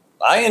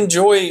 I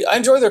enjoy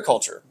their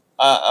culture.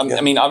 I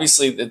mean,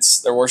 obviously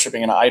they're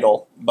worshiping an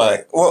idol, but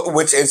right. Well,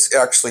 which is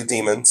actually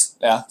demons.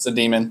 Yeah, it's a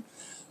demon.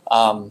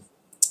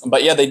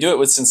 But they do it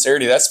with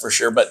sincerity. That's for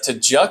sure. But to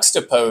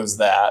juxtapose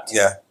that.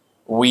 Yeah.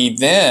 We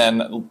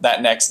then,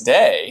 that next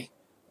day,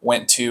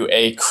 went to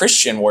a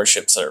Christian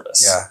worship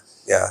service.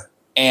 Yeah.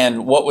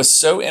 And what was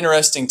so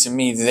interesting to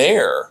me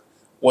there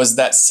was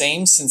that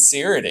same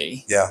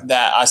sincerity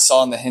that I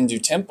saw in the Hindu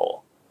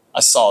temple.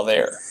 I saw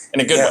there. In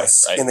a good way,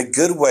 right? In a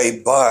good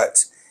way,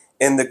 but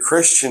in the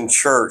Christian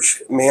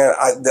church, man,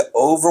 the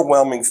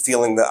overwhelming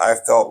feeling that I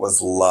felt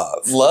was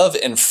love. Love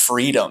and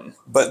freedom.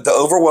 But the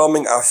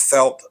overwhelming I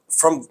felt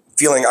from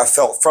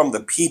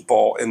the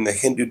people in the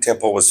Hindu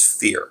temple was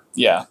fear.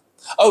 Yeah.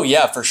 Oh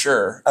yeah, for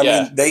sure. I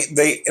mean,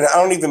 they, and I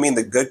don't even mean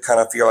the good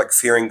kind of fear, like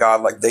fearing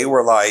God. Like they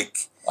were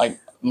like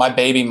my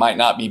baby might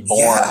not be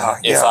born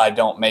if I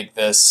don't make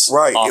this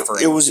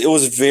offering. It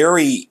was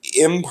very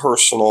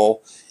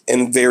impersonal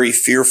and very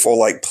fearful.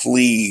 Like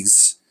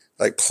please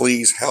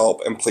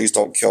help and please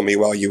don't kill me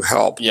while you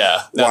help.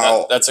 Yeah,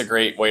 that's a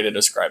great way to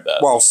describe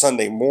that. While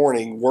Sunday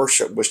morning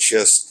worship was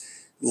just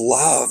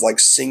love, like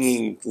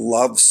singing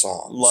love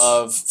songs,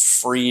 love,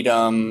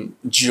 freedom,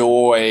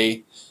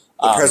 joy.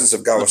 The presence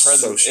of God was so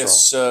strong.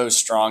 It's so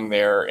strong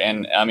there,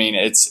 and I mean,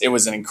 it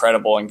was an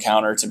incredible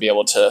encounter to be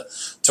able to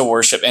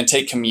worship and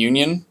take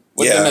communion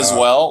with them as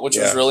well, which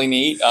was really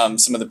neat.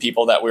 Some of the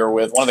people that we were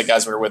with, one of the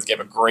guys we were with, gave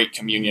a great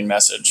communion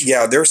message.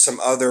 Yeah, there's some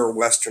other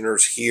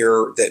Westerners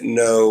here that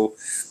know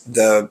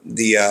the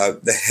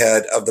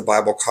head of the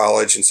Bible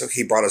college, and so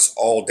he brought us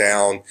all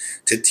down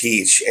to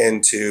teach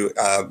and to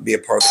be a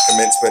part of the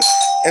commencement.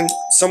 And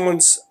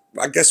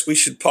I guess we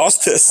should pause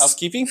this.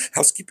 Housekeeping.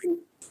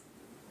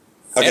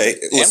 Okay,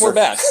 and we're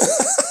back.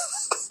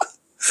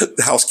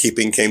 The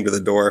housekeeping came to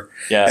the door,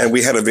 and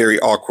we had a very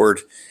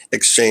awkward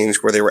exchange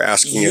where they were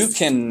asking you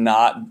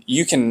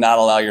cannot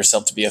allow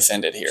yourself to be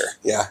offended here.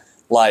 Yeah,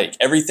 like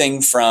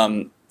everything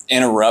from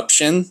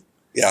interruption,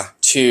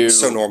 to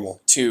so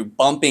normal, to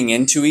bumping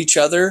into each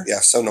other,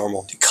 so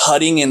normal, to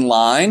cutting in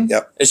line.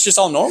 Yep, it's just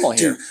all normal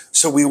here. Dude,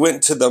 so we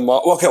went to the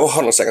mall. Okay, well,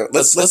 hold on a second.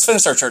 Let's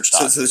finish our church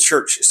talk. So the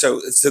church. So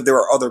there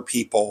are other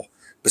people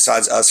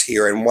besides us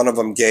here, and one of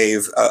them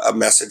gave a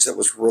message that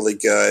was really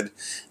good.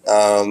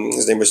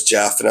 His name was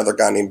Jeff. Another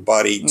guy named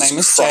Buddy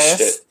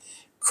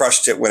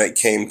crushed it when it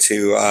came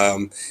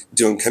to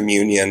doing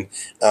communion.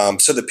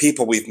 So the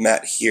people we've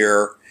met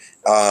here,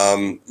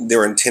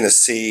 they're in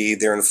Tennessee,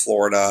 they're in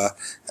Florida.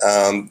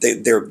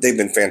 They've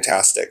been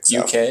fantastic.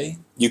 So. UK,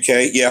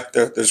 yeah.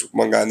 There's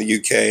one guy in the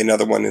UK,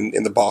 another one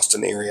in the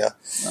Boston area.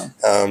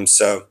 Oh.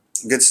 So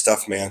Good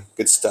stuff, man.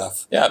 Good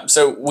stuff. Yeah.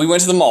 So we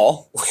went to the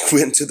mall.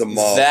 We went to the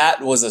mall.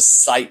 That was a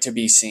sight to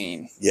be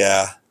seen.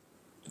 Yeah.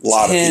 A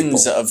lot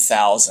Tens of people. of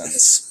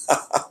thousands.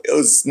 It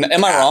was.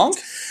 Am I wrong?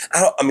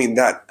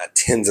 Not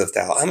tens of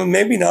thousands. I mean,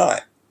 maybe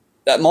not.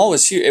 That mall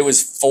was huge. It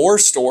was 4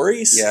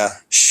 stories. Yeah.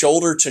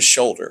 Shoulder to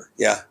shoulder.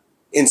 Yeah.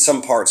 In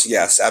some parts,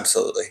 yes,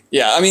 absolutely.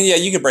 Yeah. I mean, yeah,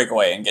 you could break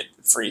away and get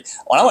free.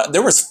 When I went,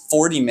 there was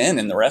 40 men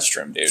in the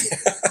restroom, dude,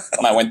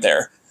 when I went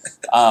there.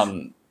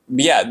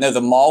 Yeah, no,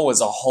 the mall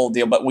was a whole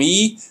deal. But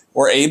we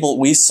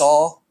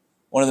saw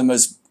one of the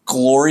most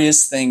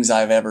glorious things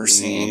I've ever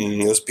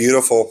seen. It was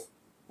beautiful.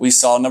 We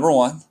saw, number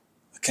one,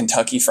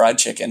 Kentucky Fried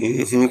Chicken.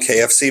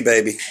 KFC,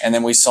 baby. And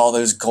then we saw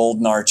those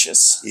golden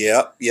arches.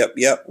 Yep.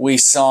 We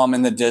saw them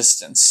in the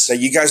distance. Now,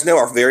 you guys know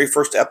our very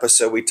first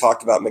episode, we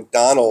talked about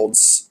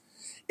McDonald's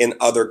in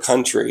other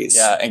countries.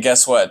 Yeah, and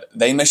guess what?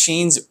 They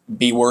machines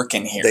be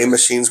working here. They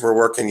machines were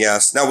working,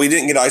 yes. Now, we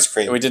didn't get ice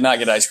cream. We did not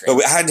get ice cream. But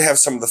we had to have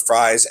some of the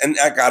fries. And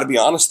I got to be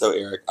honest, though,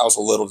 Eric, I was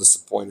a little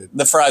disappointed.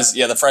 The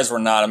fries were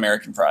not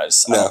American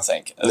fries, I don't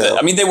think. No.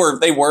 I mean, they were,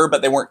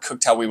 but they weren't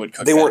cooked how we would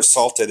cook them. They weren't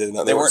salted.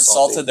 They weren't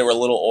salted. They were a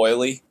little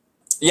oily.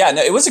 Yeah,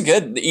 no, it was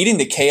eating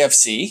the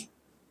KFC.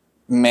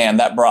 Man,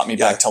 that brought me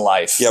back to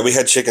life. Yeah, we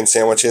had chicken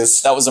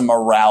sandwiches. That was a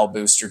morale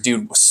booster.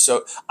 Dude,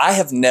 I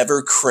have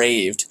never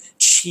craved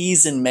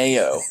cheese and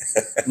mayo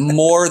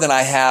more than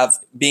I have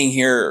being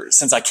here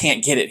since I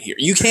can't get it here.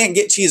 You can't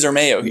get cheese or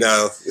mayo here.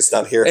 No, it's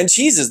not here. And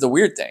cheese is the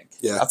weird thing.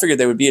 Yeah. I figured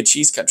they would be a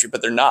cheese country,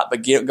 but they're not.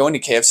 But going to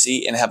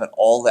KFC and having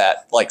all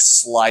that like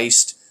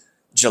sliced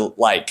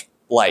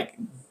like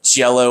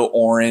Jello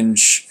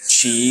orange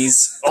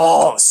cheese.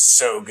 Oh,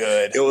 so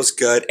good. It was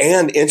good.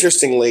 And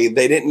interestingly,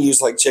 they didn't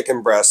use like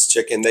chicken breast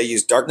chicken. They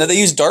used dark meat. No, they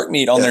used dark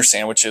meat on their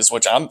sandwiches,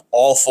 which I'm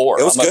all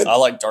for. It was good. I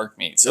like dark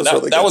meat. So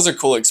that was a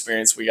cool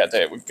experience. We got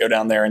to go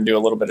down there and do a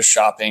little bit of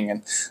shopping,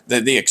 and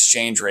the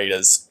exchange rate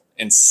is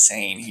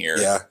insane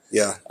here. Yeah.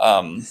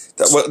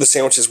 The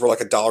sandwiches were like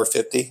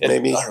 $1.50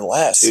 maybe. Or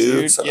less,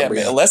 dude. Yeah,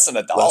 less than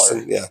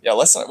 $1. Yeah,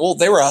 less than. Well,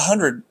 they were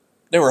 100.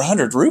 They were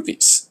 100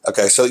 rupees.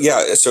 Okay, so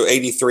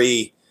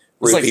 83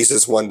 rupees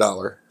is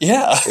 $1.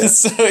 Yeah.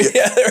 So they're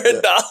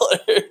 $1.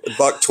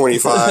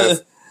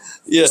 $1.25.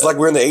 Yeah. It's like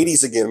we're in the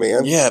 80s again,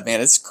 man. Yeah, man,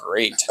 it's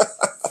great.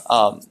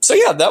 So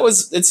yeah,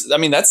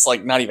 that's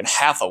like not even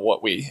half of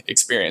what we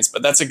experienced,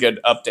 but that's a good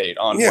update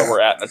on where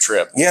we're at in the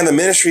trip. Yeah, and the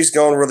ministry's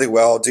going really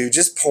well, dude.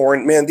 Just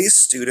pouring, man, these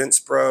students,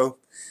 bro.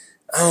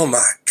 Oh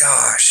my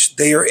gosh,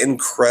 they are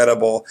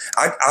incredible.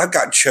 I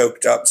got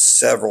choked up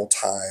several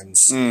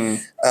times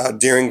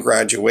during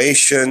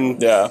graduation,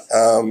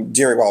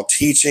 while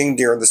teaching,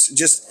 during this,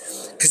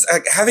 just because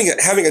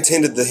having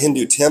attended the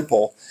Hindu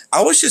temple,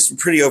 I was just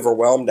pretty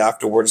overwhelmed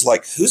afterwards.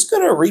 Like, who's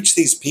going to reach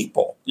these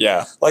people?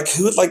 Yeah,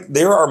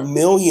 there are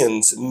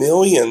millions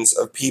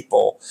of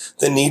people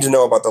that need to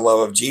know about the love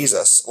of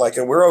Jesus. Like,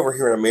 and we're over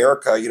here in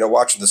America,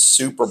 watching the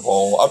Super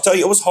Bowl. I'll tell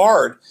you, it was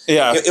hard.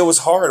 Yeah, it was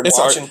hard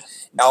watching. Hard.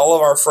 All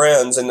of our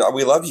friends, and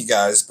we love you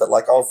guys, but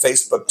like on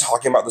Facebook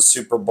talking about the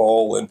Super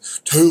Bowl and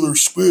Taylor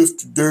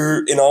Swift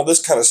and all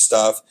this kind of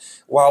stuff,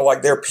 while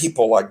like there are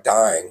people like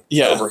dying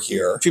over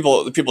here.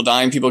 People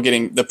dying, people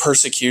getting the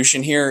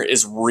persecution here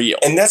is real.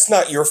 And that's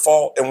not your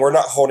fault, and we're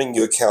not holding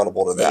you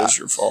accountable to that. That is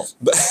your fault.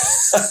 But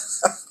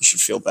you should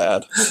feel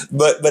bad.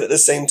 But at the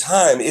same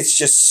time, it's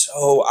just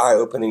so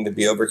eye-opening to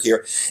be over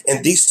here.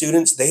 And these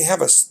students, they have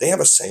a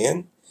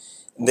saying.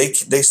 They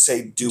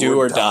say do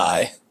or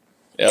die.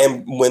 Yep.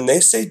 And when they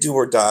say do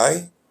or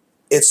die,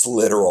 it's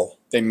literal.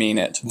 They mean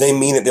it.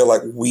 They're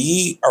like,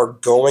 we are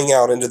going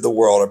out into the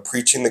world and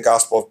preaching the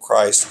gospel of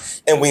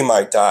Christ, and we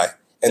might die,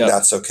 and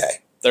that's okay.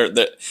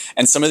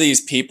 And some of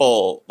these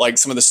people, like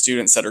some of the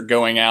students that are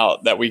going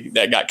out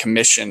that got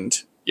commissioned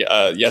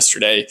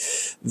yesterday,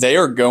 they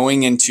are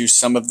going into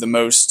some of the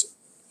most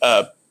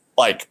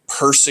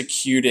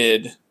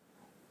persecuted,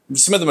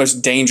 some of the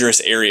most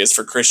dangerous areas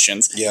for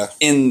Christians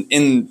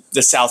in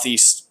the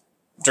southeastern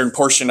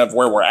portion of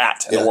where we're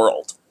at in the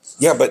world.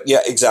 Yeah,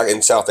 exactly.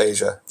 In South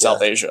Asia. Yeah,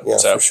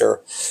 for sure.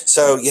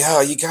 So,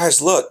 you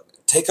guys, look,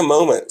 take a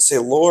moment. Say,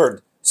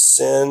 Lord,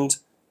 send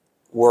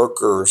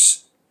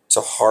workers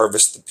to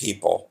harvest the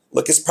people.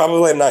 Look, it's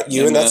probably not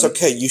you, and that's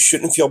okay. You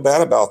shouldn't feel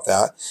bad about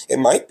that. It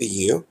might be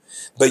you,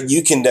 but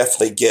you can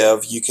definitely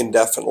give. You can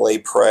definitely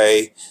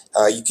pray.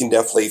 You can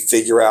definitely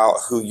figure out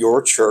who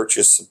your church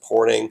is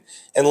supporting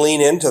and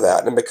lean into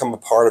that and become a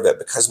part of it,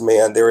 because,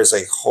 man, there is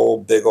a whole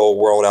big old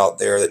world out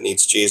there that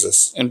needs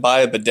Jesus. And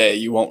buy a bidet.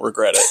 You won't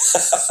regret it.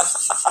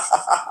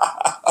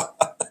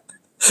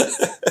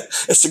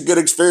 It's a good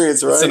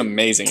experience, right? It's an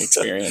amazing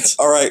experience.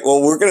 All right.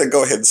 Well, we're going to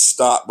go ahead and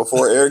stop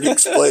before Eric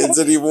explains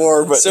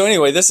anymore. But so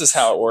anyway, this is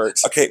how it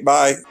works. Okay,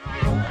 bye.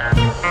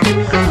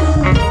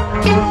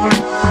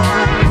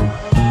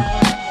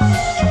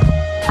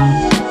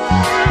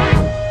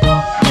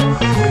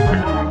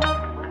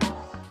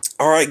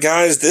 All right,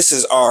 guys, this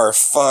is our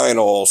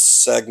final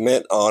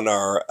segment on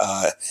our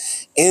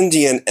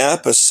Indian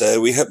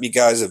episode. We hope you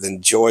guys have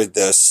enjoyed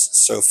this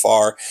so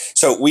far.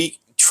 So we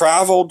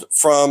traveled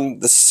from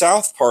the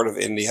south part of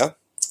India,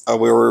 where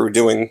we were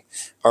doing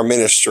our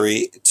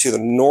ministry to the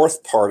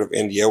north part of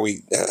India.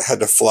 We had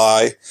to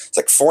fly. It's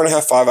like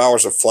 4.5, 5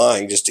 hours of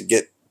flying just to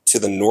get to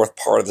the north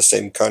part of the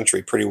same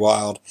country. Pretty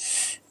wild.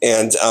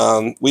 And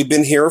we've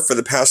been here for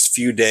the past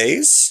few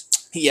days.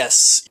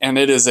 Yes. And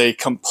it is a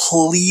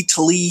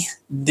completely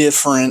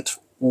different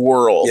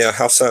world. Yeah,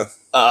 how so?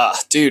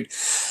 Dude,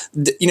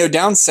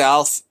 down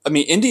south, I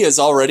mean, India is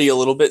already a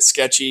little bit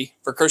sketchy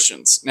for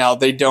Christians. Now,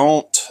 they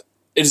don't,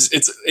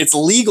 it's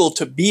legal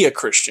to be a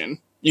Christian.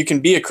 You can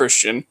be a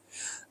Christian.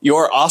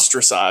 You're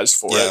ostracized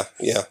for it.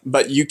 Yeah.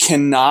 But you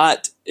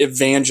cannot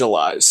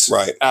evangelize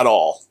at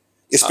all.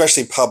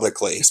 Especially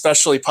publicly.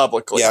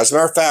 Yeah, as a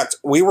matter of fact,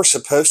 we were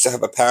supposed to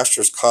have a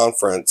pastor's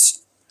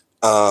conference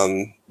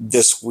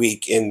this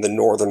week in the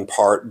northern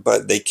part,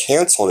 but they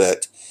canceled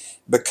it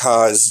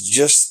because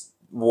just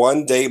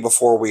one day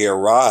before we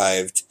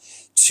arrived,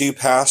 2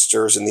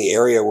 pastors in the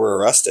area were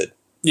arrested.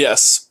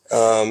 Yes.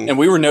 And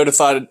we were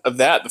notified of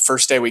that the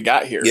first day we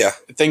got here. Yeah.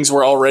 Things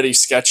were already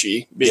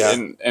sketchy.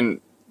 And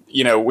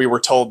we were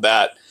told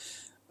that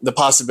the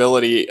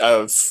possibility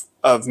of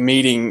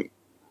meeting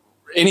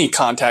any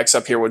contacts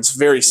up here was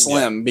very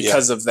slim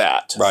because of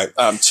that. Right.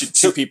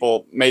 Two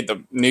people made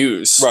the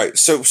news. Right.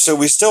 So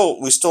we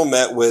still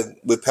met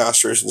with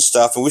pastors and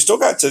stuff, and we still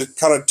got to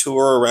kind of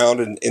tour around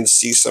and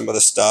see some of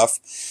the stuff.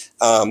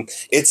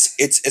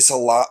 It's a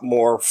lot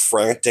more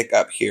frantic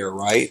up here,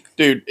 right?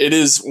 Dude, it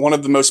is one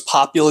of the most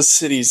populous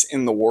cities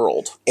in the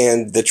world.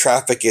 And the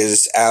traffic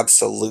is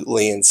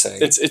absolutely insane.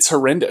 It's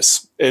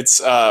horrendous.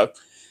 It's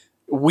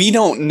we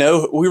don't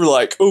know. We were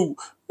like, oh,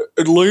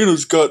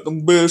 Atlanta's got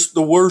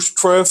the worst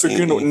traffic.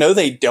 No,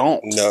 they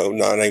don't. No,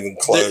 not even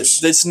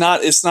close. It's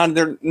not.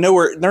 They're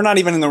nowhere. They're not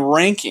even in the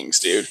rankings,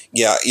 dude.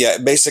 Yeah.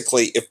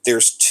 Basically, if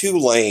there's 2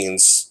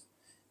 lanes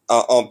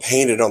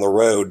painted on the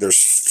road,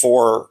 there's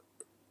 4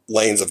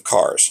 lanes of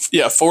cars.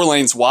 Yeah, 4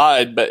 lanes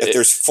wide, but if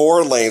there's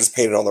 4 lanes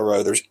painted on the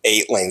road, there's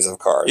 8 lanes of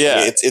cars. Yeah,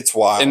 I mean, it's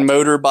wild. And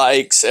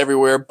motorbikes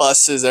everywhere,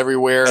 buses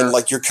everywhere, and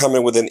like you're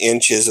coming within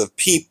inches of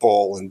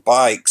people and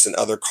bikes and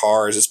other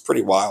cars. It's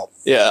pretty wild.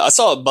 Yeah, I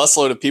saw a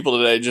busload of people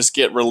today just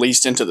get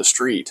released into the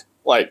street,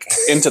 like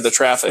into the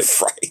traffic.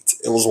 Right,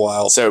 it was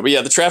wild. So, but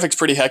yeah, the traffic's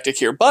pretty hectic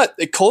here. But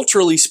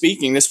culturally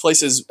speaking, this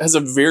place has a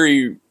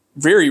very,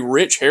 very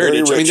rich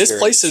heritage. This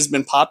place has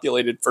been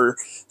populated for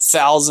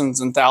thousands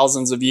and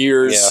thousands of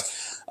years.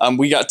 Yeah.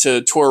 We got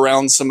to tour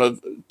around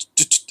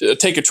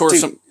take a tour of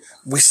some.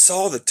 We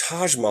saw the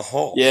Taj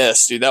Mahal.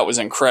 Yes, dude, that was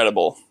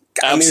incredible.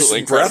 Absolutely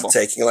incredible.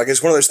 Breathtaking. Like,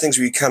 it's one of those things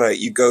where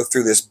you go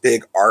through this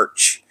big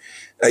arch.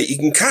 You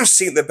can kind of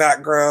see it in the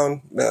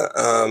background,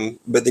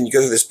 but then you go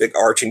through this big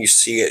arch and you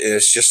see it, and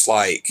it's just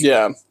like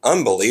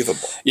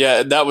unbelievable.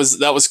 Yeah, that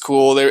was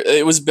cool.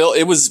 It was built.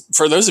 It was,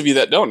 for those of you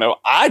that don't know,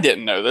 I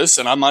didn't know this,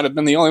 and I might have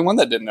been the only one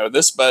that didn't know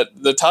this, but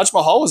the Taj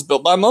Mahal was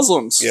built by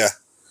Muslims. Yeah.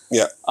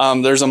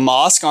 There's a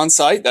mosque on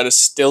site that is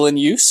still in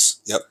use.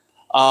 Yep.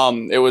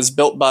 It was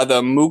built by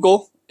the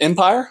Mughal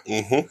Empire.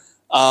 Mm-hmm.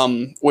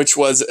 Which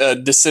was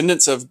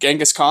descendants of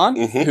Genghis Khan,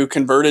 who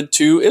converted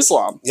to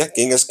Islam. Yeah,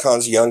 Genghis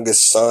Khan's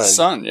youngest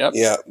son. Yep.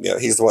 Yeah,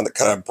 he's the one that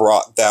kind of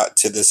brought that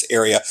to this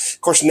area.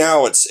 Of course,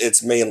 now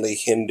it's mainly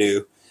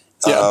Hindu.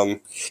 Yeah. And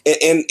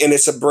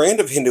it's a brand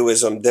of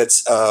Hinduism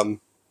that's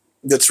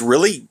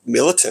really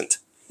militant,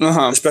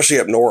 especially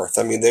up north.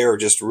 I mean, they are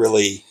just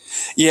really...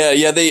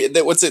 Yeah, they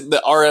what's it,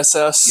 the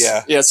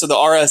RSS? Yeah, so the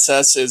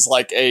RSS is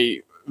like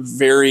a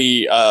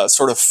very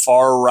sort of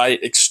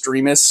far-right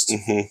extremist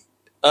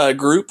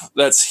group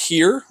that's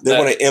here. They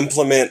want to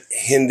implement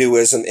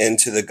Hinduism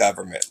into the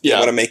government. They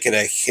want to make it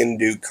a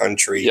Hindu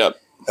country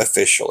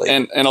officially.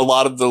 And a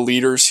lot of the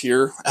leaders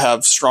here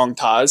have strong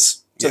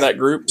ties to that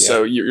group. Yeah.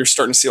 So you're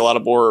starting to see a lot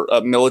of more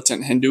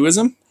militant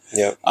Hinduism,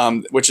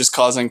 which is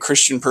causing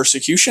Christian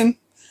persecution.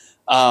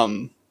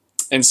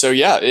 And so,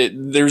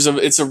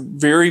 it's a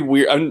very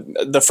weird.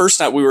 The first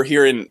night we were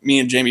here, and me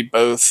and Jamie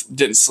both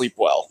didn't sleep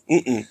well.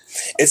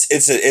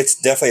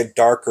 It's definitely a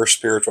darker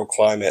spiritual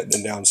climate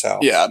than down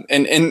south. Yeah,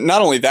 and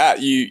not only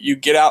that, you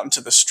get out into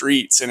the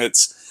streets, and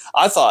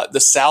I thought the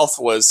South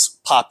was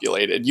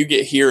populated. You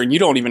get here, and you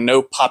don't even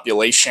know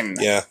population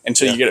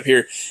until you get up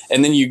here,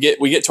 and then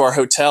we get to our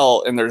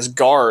hotel, and there's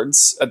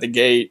guards at the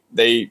gate.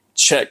 They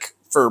check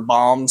for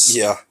bombs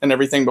and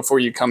everything before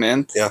you come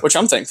in, which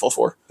I'm thankful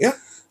for. Yeah.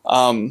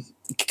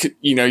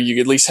 You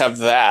at least have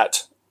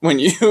that when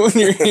you're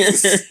here.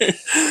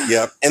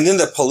 Yeah. And then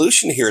the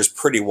pollution here is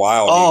pretty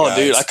wild. Oh,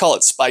 dude, I call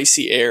it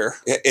spicy air.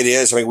 It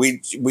is. I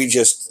mean, we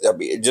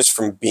just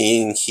from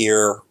being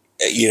here,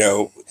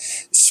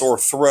 sore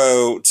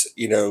throat,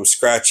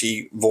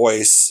 scratchy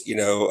voice,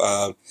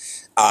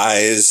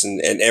 eyes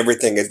and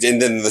everything.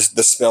 And then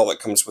the smell that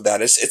comes with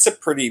that. It's a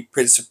pretty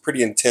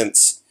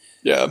intense.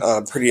 Yeah,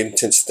 pretty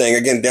intense thing.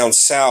 Again, down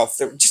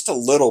south, just a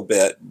little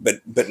bit,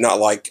 but not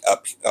like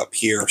up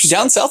here. So.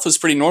 Down south was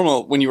pretty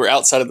normal when you were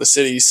outside of the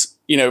cities.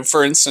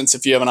 For instance,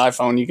 if you have an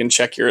iPhone, you can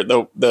check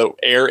the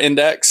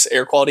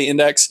air quality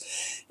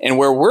index, and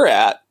where we're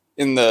at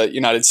in the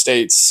United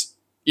States,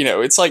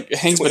 it's like it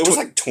hangs It was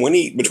like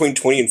between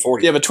 20 and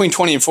 40. Yeah, between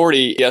 20 and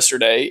 40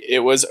 yesterday. It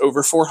was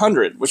over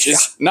 400, which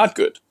is not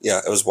good. Yeah,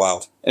 it was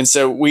wild. And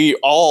so we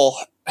all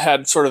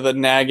had sort of a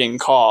nagging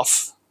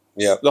cough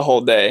the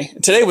whole day.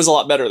 Today was a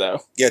lot better,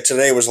 though. Yeah,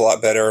 today was a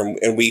lot better.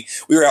 And we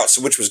were out,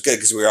 which was good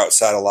because we were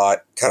outside a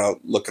lot, kind of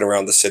looking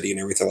around the city and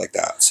everything like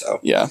that. So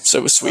so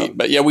it was sweet.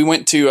 But yeah, we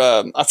went to,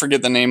 I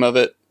forget the name of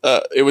it.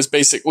 It was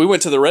we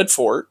went to the Red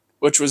Fort,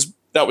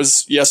 that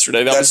was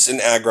yesterday. That's in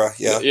Agra,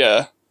 yeah.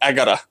 Yeah,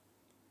 Agata.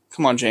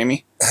 Come on,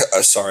 Jamie.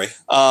 Sorry.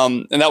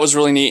 And that was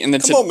really neat. And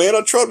then Come on, man.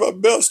 I tried my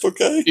best,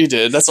 okay? You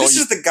did. That's all. This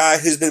is the guy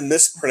who's been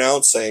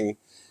mispronouncing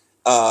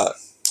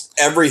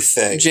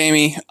everything.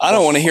 Jamie, I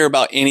don't want to hear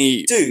about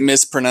any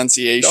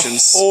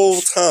mispronunciations. The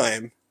whole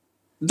time.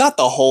 Not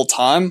the whole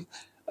time.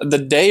 The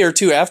day or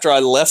two after I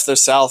left the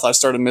South, I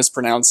started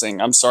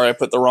mispronouncing. I'm sorry, I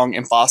put the wrong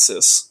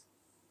emphasis.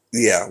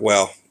 Yeah,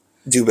 well,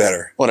 do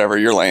better. Whatever,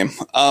 you're lame.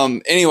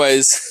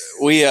 Anyways,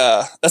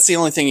 that's the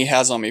only thing he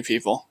has on me,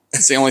 people.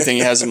 It's the only thing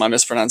he has in my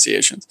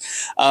mispronunciations.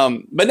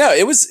 But no,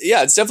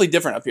 it's definitely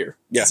different up here.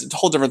 Yeah. It's a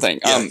whole different thing.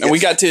 And we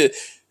got to...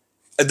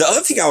 The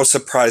other thing I was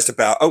surprised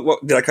about... Oh,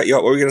 did I cut you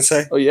off? What were you going to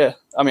say? Oh, yeah.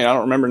 I mean, I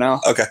don't remember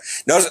now. Okay.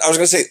 No, I was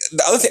going to say,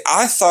 the other thing,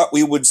 I thought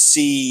we would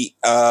see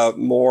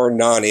more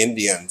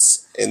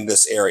non-Indians in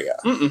this area.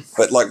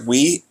 But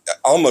we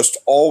almost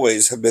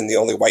always have been the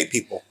only white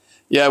people.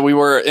 Yeah,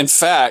 in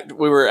fact,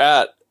 we were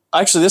at...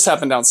 Actually, this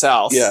happened down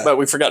south, but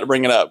we forgot to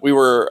bring it up. We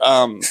were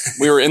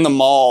in the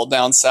mall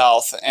down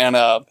south, and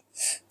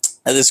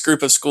this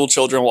group of school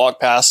children walked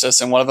past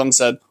us, and one of them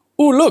said,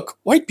 "Oh, look,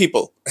 white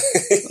people."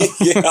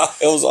 Yeah,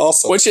 it was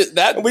awesome.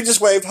 And we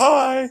just waved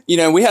hi.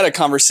 We had a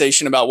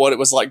conversation about what it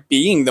was like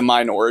being the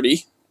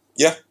minority.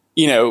 Yeah.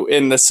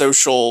 In the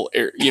social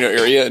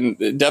area, and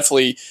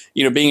definitely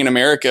being in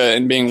America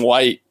and being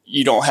white.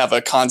 You don't have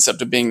a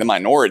concept of being the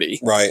minority.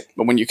 Right.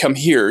 But when you come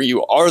here,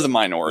 you are the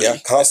minority. Yeah,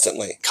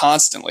 constantly.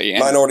 And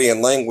minority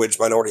in language,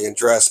 minority in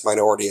dress,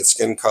 minority in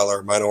skin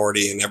color,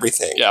 minority in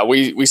everything. Yeah,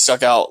 we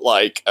stuck out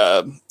like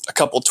a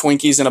couple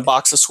Twinkies and a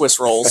box of Swiss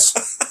rolls.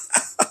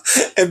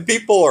 And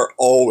people are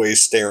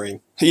always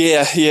staring.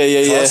 Yeah.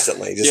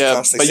 Constantly.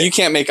 But you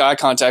can't make eye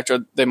contact or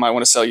they might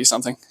want to sell you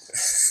something.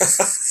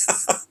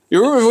 You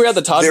remember we were at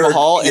the Taj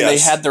Mahal and they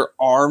had their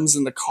arms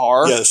in the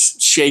car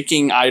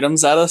shaking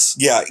items at us?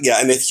 Yeah.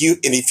 And if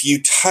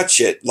you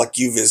touch it, like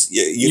you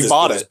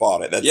bought it.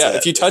 That's it.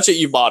 If you touch it,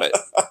 you bought it.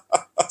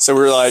 So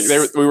we were like,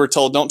 we were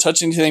told, don't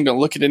touch anything, don't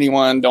look at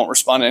anyone, don't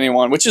respond to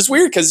anyone, which is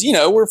weird because,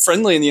 we're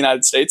friendly in the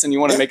United States and you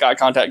want to make eye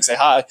contact and say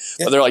hi,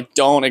 but they're like,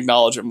 don't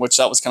acknowledge them, which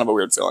that was kind of a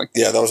weird feeling.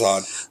 Yeah, that was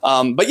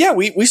odd. But yeah,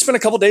 we spent a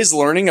couple days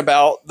learning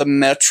about the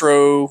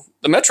metro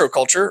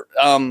culture.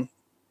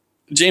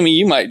 Jamie,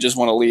 you might just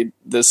want to lead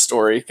this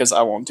story because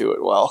I won't do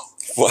it well.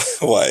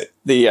 What?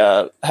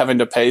 The having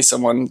to pay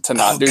someone to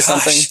not do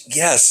something?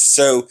 Yes.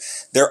 So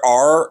there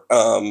are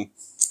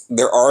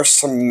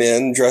some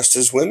men dressed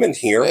as women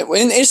here.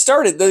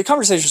 The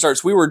conversation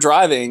starts, we were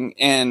driving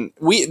and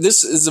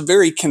this is a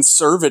very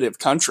conservative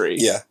country.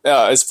 Yeah.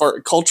 As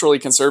far culturally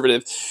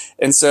conservative.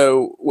 And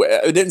so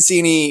I didn't see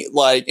any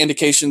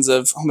indications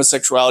of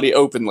homosexuality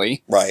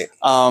openly. Right.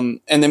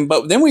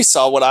 But then we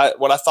saw what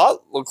I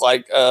thought looked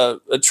like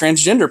a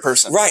transgender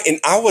person. Right. And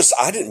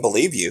I didn't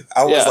believe you.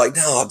 I was like,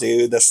 no,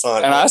 dude, that's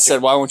not. And I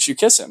said, why won't you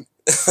kiss him?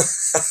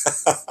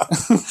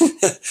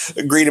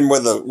 Greet him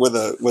with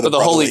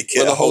a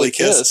holy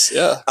kiss.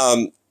 Yeah.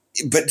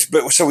 But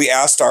so we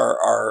asked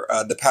our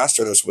the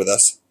pastor that was with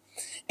us,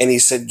 and he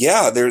said,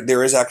 yeah,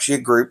 there is actually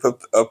a group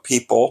of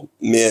people,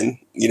 men,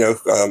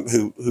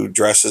 who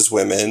dress as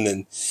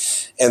women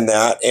and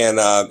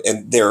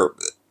they're.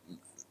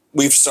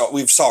 We've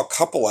saw a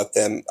couple of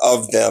them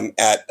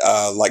at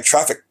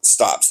traffic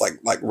stops,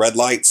 like red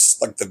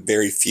lights, like the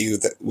very few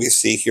that we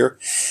see here,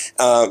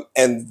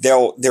 and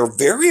they're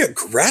very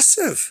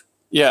aggressive.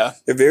 Yeah,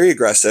 they're very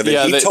aggressive.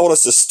 And he told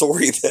us a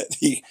story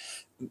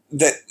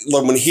that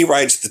when he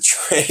rides the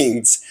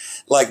trains,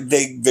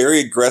 they very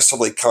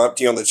aggressively come up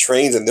to you on the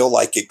trains and they'll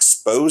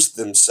expose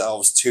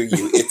themselves to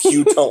you if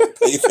you don't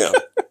pay them.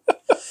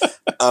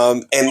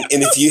 And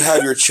if you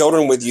have your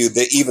children with you,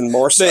 they even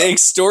more so. They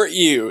extort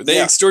you.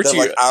 They extort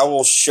you. I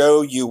will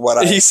show you what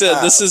I have. He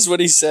said, this is what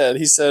he said.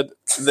 He said,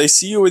 they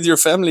see you with your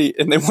family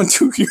and they want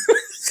to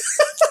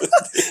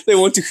they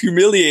want to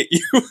humiliate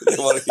you. They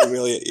want to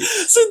humiliate you.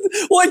 So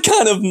what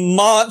kind of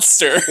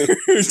monster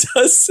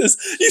does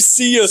this? You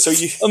see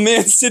a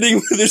man sitting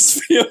with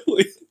his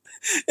family.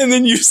 And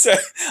then you say,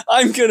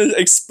 I'm going to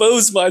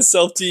expose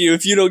myself to you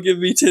if you don't give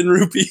me 10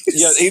 rupees.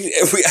 Yeah,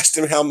 we asked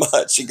him how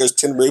much. He goes,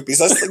 10 rupees.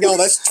 That's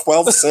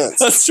 12 cents.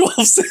 That's 12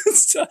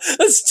 cents.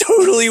 That's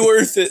totally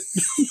worth it.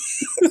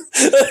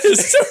 That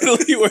is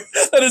totally worth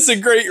it. That is a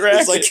great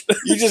racket. It's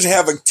you just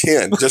have a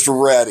 10 just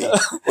ready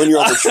when you're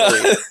on the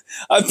train.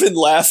 I've been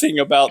laughing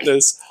about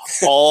this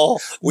all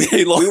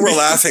day long. We were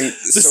laughing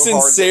the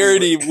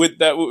sincerity with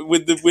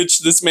which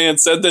this man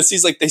said this.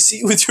 He's like, they see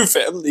you with your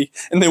family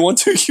and they want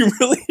to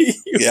humiliate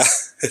Yeah,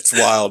 it's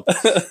wild.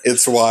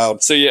 It's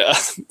wild. So yeah.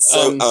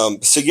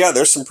 So yeah,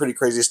 there's some pretty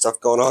crazy stuff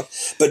going on.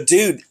 But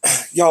dude,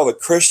 y'all, the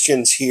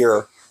Christians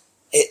here,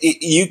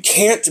 you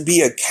can't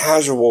be a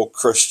casual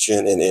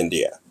Christian in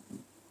India.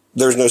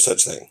 There's no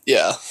such thing.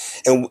 Yeah.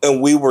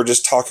 And we were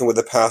just talking with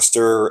the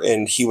pastor,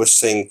 and he was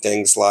saying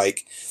things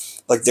like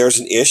there's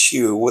an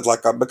issue with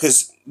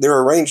because there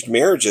are arranged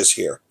marriages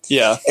here.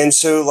 Yeah. And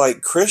so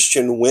like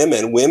Christian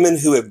women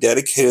who have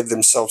dedicated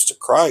themselves to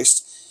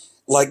Christ,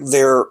 like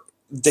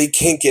they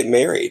can't get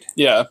married.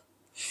 Yeah.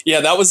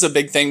 Yeah, that was a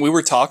big thing. We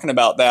were talking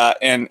about that,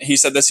 and he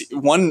said this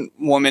one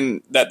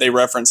woman that they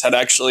referenced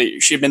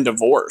she had been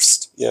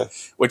divorced. Yeah.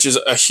 Which is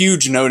a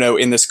huge no-no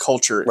in this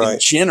culture in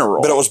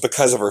general. But it was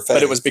because of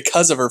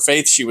her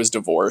faith. She was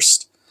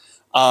divorced.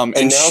 And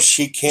now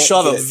she can't.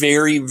 She'll have a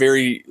very,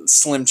 very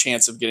slim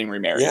chance of getting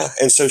remarried. Yeah,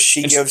 and so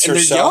she gives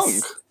herself. They're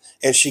young.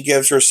 And she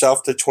gives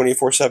herself to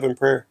 24/7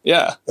 prayer.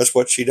 Yeah. That's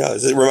what she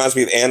does. It reminds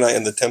me of Anna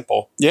in the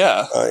temple.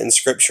 Yeah. In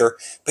scripture.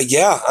 But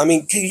yeah, I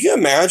mean, can you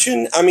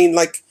imagine? I mean,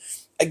 like,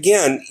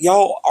 again,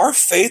 y'all, our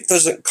faith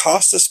doesn't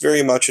cost us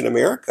very much in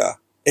America.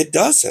 It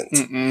doesn't.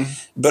 Mm-mm.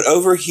 But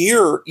over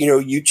here,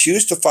 you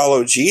choose to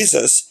follow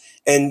Jesus,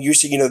 and you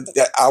say,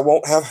 I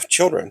won't have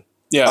children.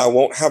 Yeah. I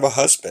won't have a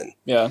husband.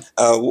 Yeah.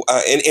 And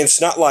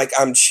it's not like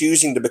I'm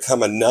choosing to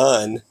become a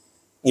nun.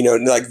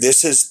 Like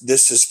this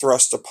is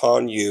thrust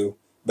upon you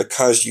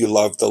because you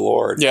love the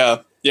Lord.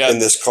 Yeah. Yeah. In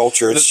this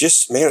culture. It's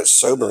just, man, it's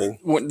sobering.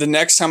 The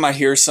next time I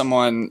hear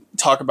someone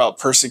talk about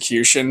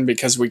persecution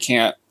because we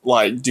can't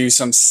do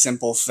some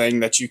simple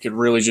thing that you could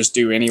really just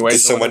do anyway.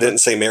 Someone didn't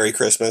say Merry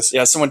Christmas.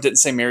 Yeah. Someone didn't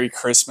say Merry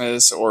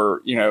Christmas,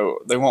 or,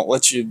 they won't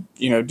let you,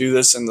 do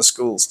this in the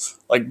schools.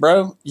 Like,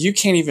 bro, you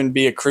can't even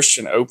be a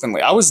Christian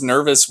openly. I was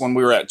nervous when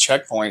we were at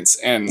checkpoints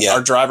and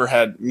our driver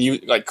had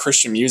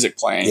Christian music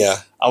playing.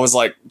 Yeah. I was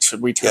like,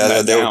 should we turn that down?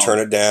 Yeah, they would turn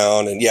it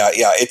down. And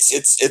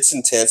it's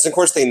intense. And of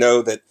course they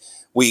know that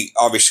we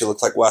obviously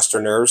look like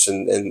Westerners,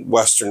 and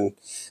Western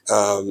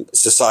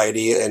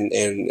society and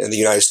the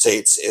United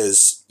States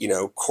is,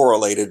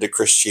 correlated to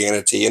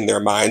Christianity in their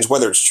minds,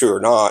 whether it's true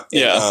or not.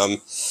 Yeah. And,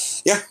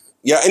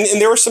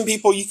 And there were some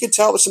people, you could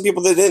tell, some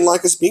people that didn't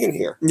like us being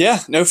here. Yeah,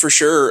 no, for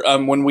sure.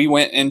 When we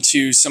went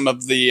into some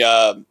of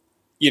the,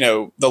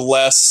 the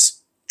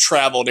less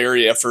traveled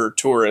area for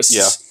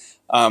tourists,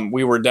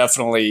 we were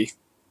definitely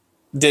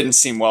didn't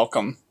seem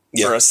welcome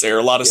for us there.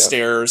 A lot of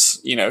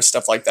stairs,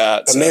 stuff like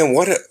that. But man,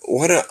 what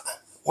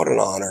an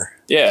honor.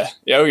 Yeah.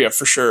 Oh yeah,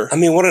 for sure. I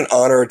mean, what an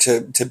honor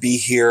to be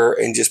here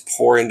and just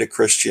pour into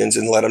Christians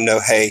and let them know,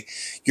 hey,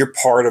 you're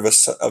part of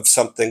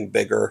something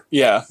bigger.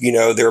 Yeah.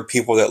 There are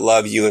people that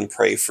love you and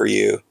pray for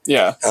you.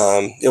 Yeah.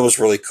 It was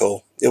really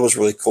cool.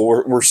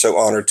 We're so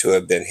honored to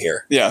have been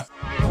here. Yeah.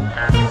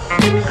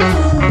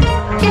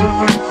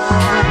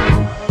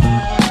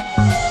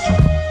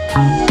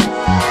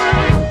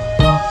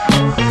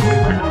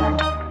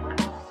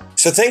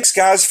 So thanks,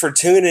 guys, for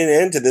tuning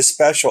in to this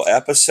special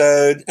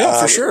episode.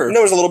 Yeah, for sure.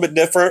 It was a little bit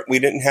different. We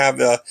didn't have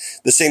the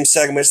same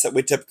segments that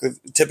we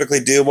typically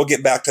do. We'll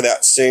get back to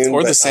that soon.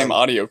 Or the same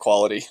audio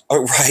quality.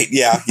 Oh, right.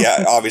 Yeah.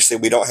 Obviously,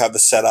 we don't have the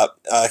setup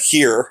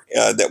here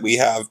that we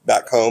have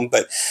back home.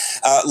 But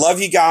love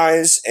you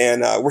guys.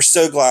 And we're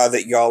so glad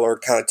that y'all are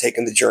kind of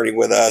taking the journey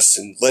with us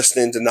and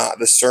listening to Not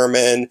the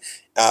Sermon.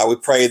 We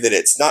pray that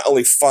it's not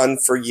only fun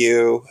for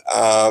you,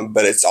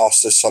 but it's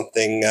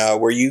something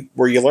where you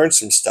learn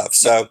some stuff.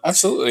 So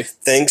absolutely.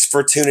 Thanks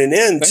for tuning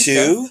in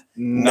to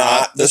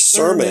Not the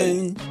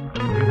Sermon.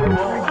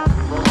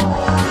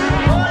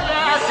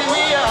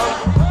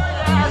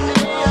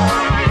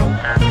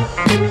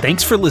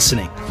 Thanks for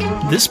listening.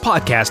 This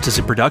podcast is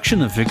a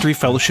production of Victory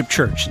Fellowship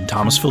Church in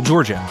Thomasville,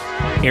 Georgia.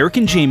 Eric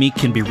and Jamie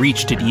can be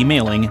reached at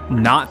emailing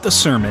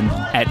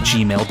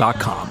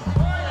notthesermon@gmail.com.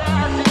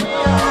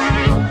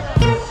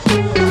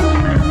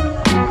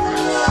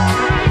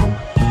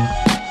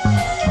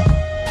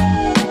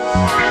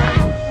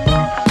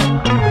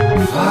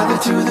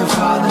 To the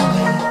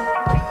fatherland,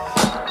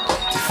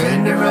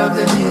 defender of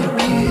the little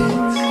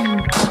kids,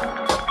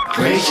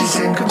 gracious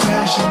and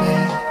compassionate.